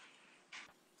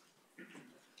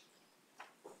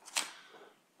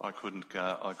 I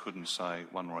couldn't say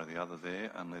one way or the other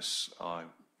there unless I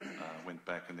went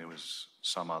back and there was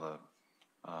some other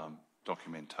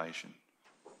documentation.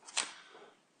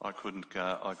 I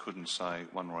couldn't say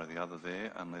one way or the other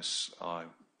there unless I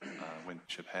went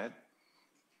to had.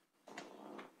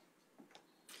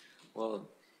 Well,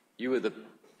 you were the,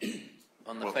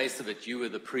 on the face of it, you were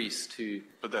the priest who...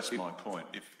 But that's my point.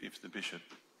 If the bishop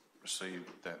received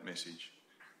that message,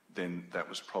 then that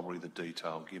was probably the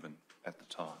detail given at the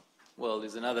time. Well,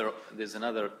 there's another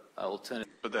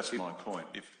alternative. But that's my point.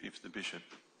 If the bishop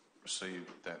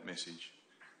received that message,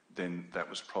 then that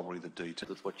was probably the detail.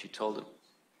 With what you told him.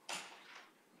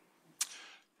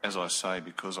 As I say,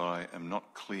 because I am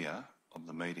not clear of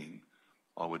the meeting,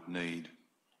 I would need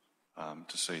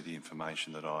to see the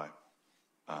information that I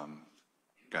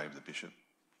gave the bishop.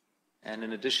 And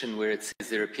in addition, where it says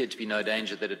there appeared to be no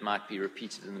danger that it might be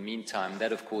repeated in the meantime,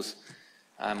 that, of course,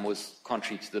 was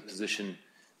contrary to the position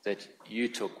that you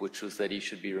took, which was that he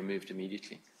should be removed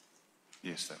immediately.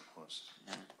 Yes, that was.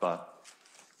 Yeah. But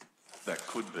that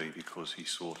could be because he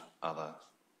sought other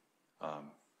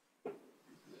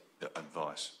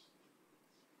advice.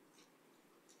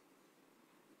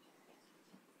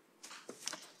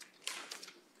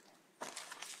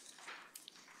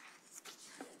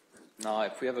 Now,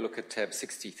 if we have a look at tab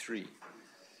 63,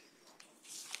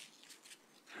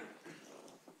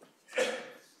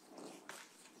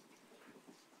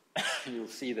 you'll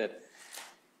see that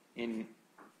in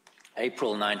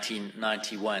April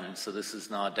 1991, so this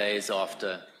is now days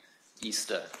after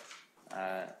Easter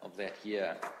of that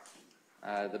year,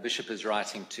 the bishop is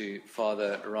writing to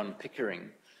Father Ron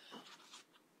Pickering,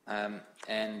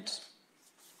 and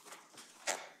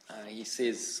he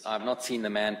says, I've not seen the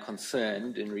man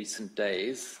concerned in recent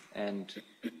days, and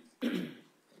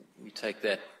we take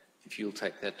that if you'll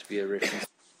take that to be a reference.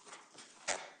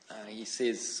 He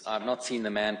says, I've not seen the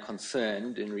man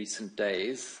concerned in recent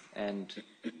days, and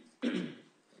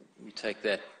we take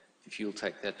that, if you'll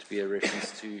take that to be a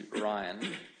reference to Ryan,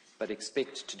 but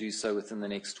expect to do so within the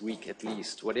next week at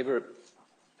least. Whatever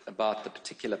about the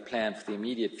particular plan for the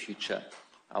immediate future,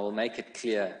 I will make it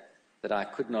clear that I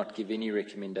could not give any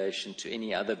recommendation to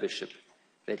any other bishop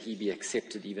that he be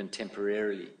accepted even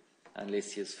temporarily,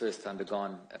 unless he has first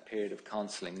undergone a period of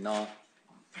counselling. Now,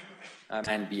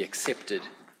 and be accepted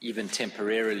even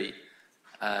temporarily,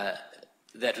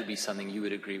 that would be something you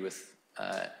would agree with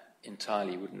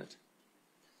entirely, wouldn't it?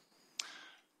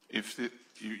 If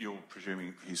you're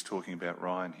presuming he's talking about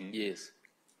Ryan here? Yes.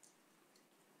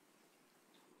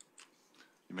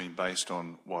 You mean based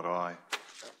on what I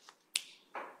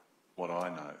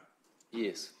know?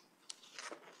 Yes.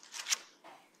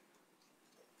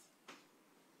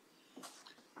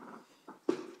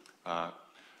 I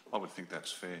would think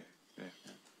that's fair, yeah.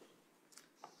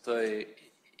 So,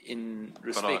 in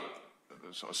respect...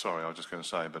 Sorry, I was just going to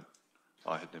say, but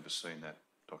I had never seen that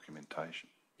documentation.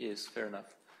 Yes, fair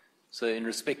enough. So, in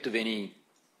respect of any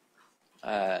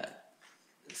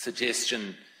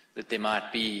suggestion that there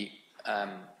might be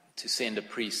to send a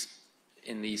priest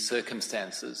in these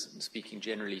circumstances, and speaking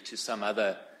generally to some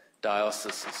other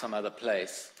diocese or some other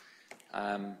place,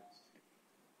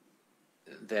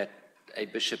 that a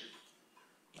bishop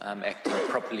acting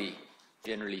properly,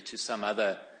 generally to some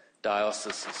other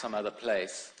diocese or some other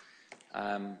place.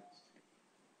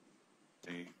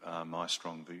 My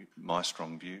strong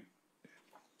view.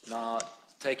 Now,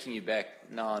 taking you back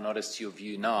now, not as to your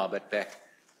view now, but back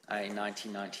in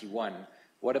 1991,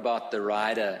 what about the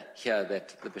rider here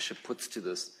that the bishop puts to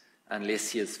this,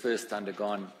 unless he has first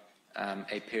undergone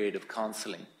a period of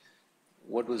counselling?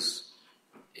 What was,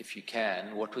 if you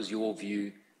can, what was your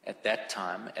view at that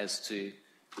time as to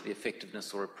the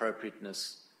effectiveness or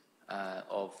appropriateness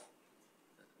of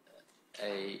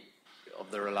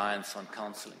the reliance on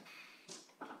counselling?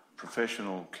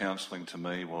 Professional counselling to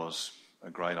me was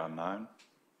a great unknown.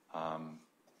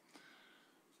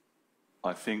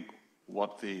 I think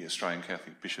what the Australian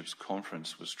Catholic Bishops'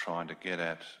 Conference was trying to get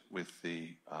at with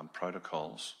the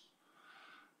protocols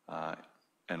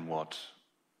and what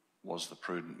was the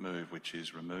prudent move, which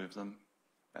is remove them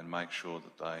and make sure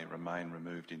that they remain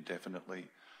removed indefinitely,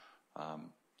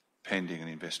 pending an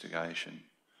investigation,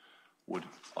 would,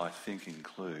 I think,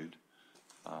 include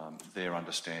their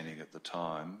understanding at the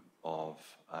time of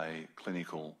a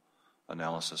clinical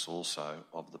analysis also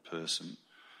of the person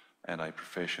and a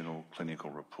professional clinical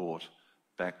report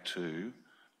back to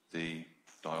the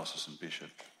diocesan bishop.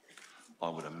 I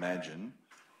would imagine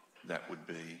that would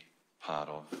be part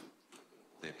of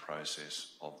their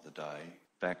process of the day,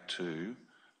 back to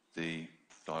the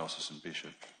diocesan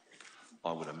bishop.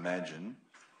 I would imagine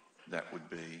that would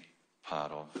be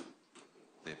part of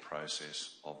their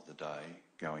process of the day,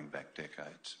 going back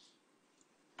decades.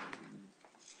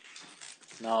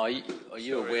 Now, are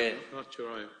you aware... I'm not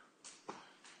sure I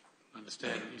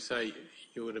understand. You say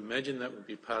you would imagine that would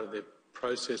be part of their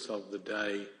process of the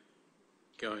day,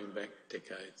 going back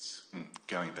decades.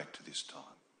 Going back to this time.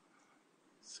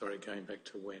 Sorry, going back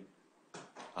to when?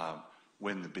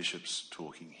 When the bishop's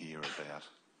talking here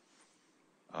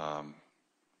about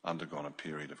undergone a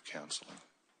period of counselling.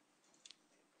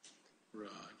 Right.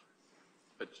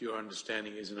 But your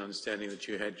understanding is an understanding that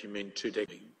you had, you mean 2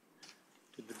 decades.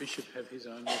 Did the bishop have his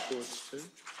own records too?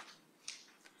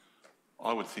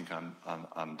 I would think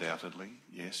undoubtedly,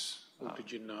 yes. Or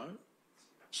did you know?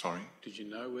 Sorry? Did you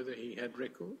know whether he had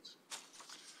records?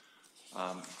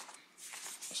 I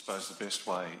suppose the best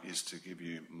way is to give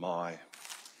you my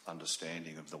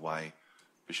understanding of the way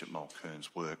Bishop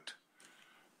Mulkern's worked.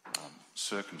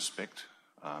 Circumspect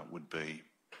would be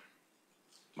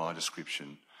my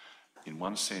description. In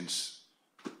one sense,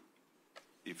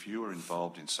 if you were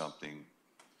involved in something,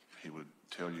 he would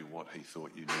tell you what he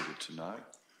thought you needed to know.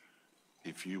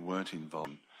 If you weren't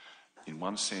involved, in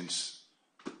one sense,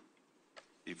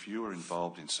 if you were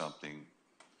involved in something,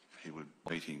 he would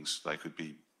meetings, they could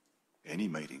be any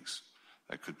meetings.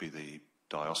 They could be the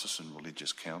Diocesan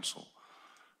Religious Council.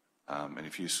 And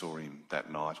if you saw him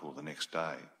that night or the next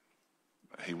day,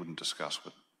 he wouldn't discuss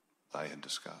what they had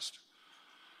discussed.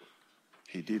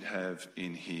 He did have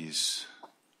in his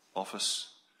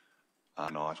office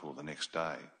night or the next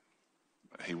day,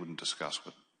 he wouldn't discuss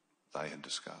what they had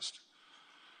discussed.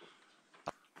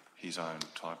 His own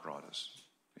typewriters.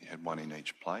 He had one in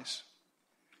each place.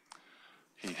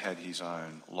 He had his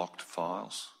own locked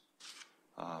files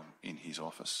in his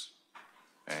office,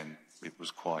 and it was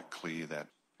quite clear that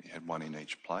he had one in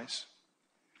each place.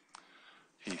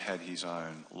 He had his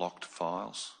own locked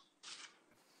files.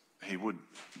 He would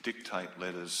dictate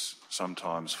letters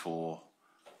sometimes for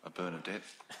Bernadette,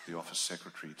 the office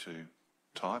secretary, to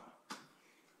type,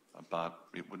 but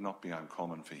it would not be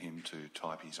uncommon for him to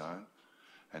type his own.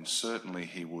 And certainly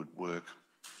he would work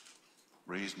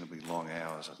reasonably long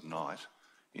hours at night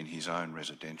in his own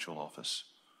residential office,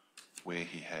 where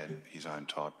he had his own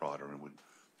typewriter and would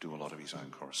do a lot of his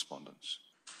own correspondence.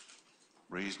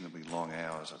 Reasonably long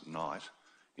hours at night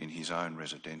in his own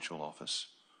residential office,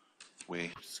 where...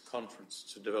 Conference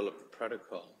to develop a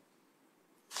protocol.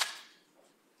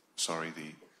 Sorry,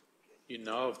 You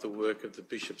know of the work of the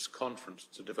Bishops' Conference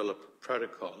to develop a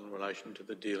protocol in relation to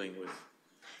the dealing with...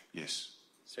 Yes.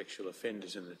 ...sexual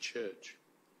offenders in the church.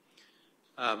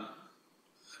 And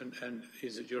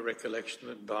is it your recollection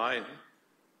that by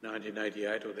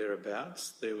 1988 or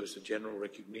thereabouts, there was a general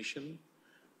recognition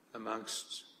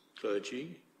amongst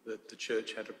clergy that the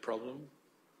church had a problem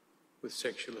with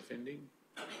sexual offending?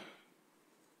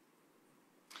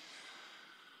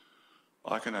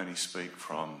 I can only speak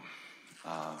from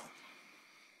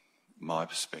my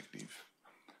perspective,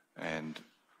 and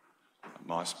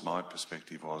my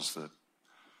perspective was that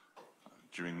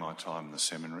during my time in the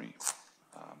seminary,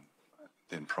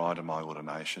 then prior to my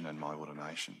ordination and my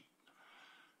ordination,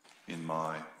 in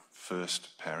my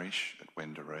first parish at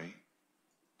Wendouree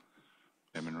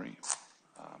Seminary,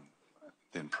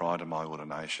 then prior to my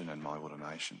ordination and my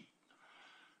ordination,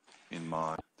 in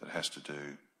my... that has to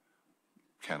do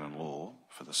canon law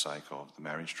for the sake of the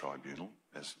marriage tribunal,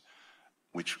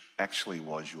 which actually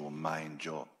was your main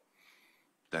job.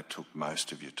 That took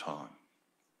most of your time.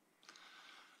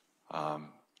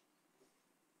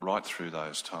 Right through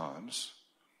those times,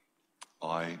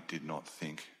 I did not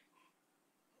think,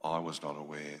 I was not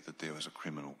aware that there was a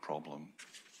criminal problem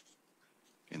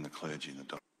in the clergy and the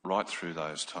diocese. Right through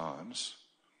those times,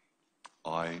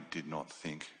 I did not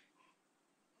think,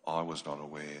 I was not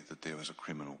aware that there was a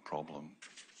criminal problem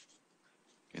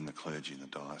in the clergy and the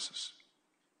diocese.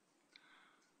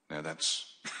 Now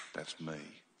that's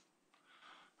me.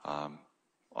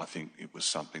 I think it was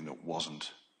something that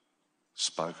wasn't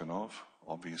spoken of,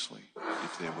 obviously,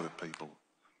 if there were people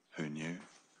who knew.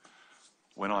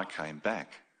 When I came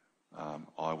back,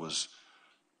 I was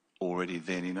already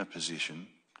then in a position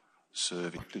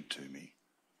serving to me.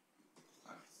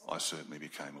 I certainly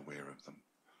became aware of them.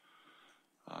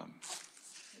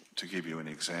 To give you an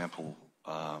example,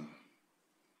 the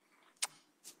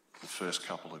first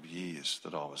couple of years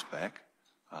that I was back,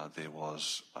 there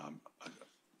was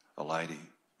a lady,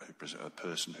 a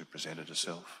person who presented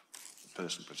herself, a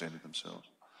person presented themselves.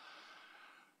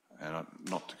 And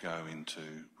not to go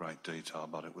into great detail,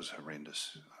 but it was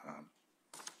horrendous.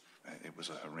 It was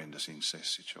a horrendous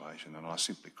incest situation, and I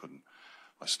simply couldn't.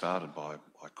 I started by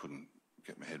I couldn't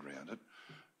get my head around it,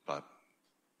 but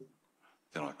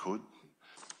then I could.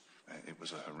 It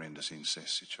was a horrendous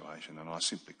incest situation, and I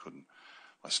simply couldn't.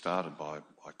 I started by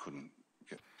I couldn't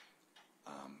get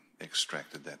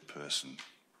extracted that person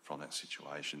from that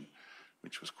situation,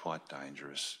 which was quite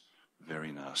dangerous,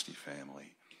 very nasty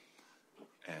family.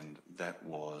 And that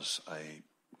was a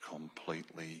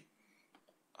completely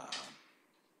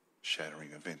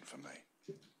shattering event for me.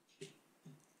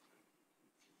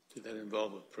 Did that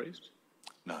involve a priest?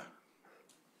 No.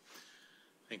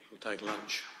 I think we'll take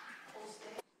lunch.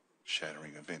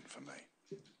 Shattering event for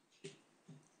me.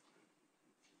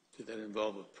 Did that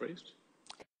involve a priest?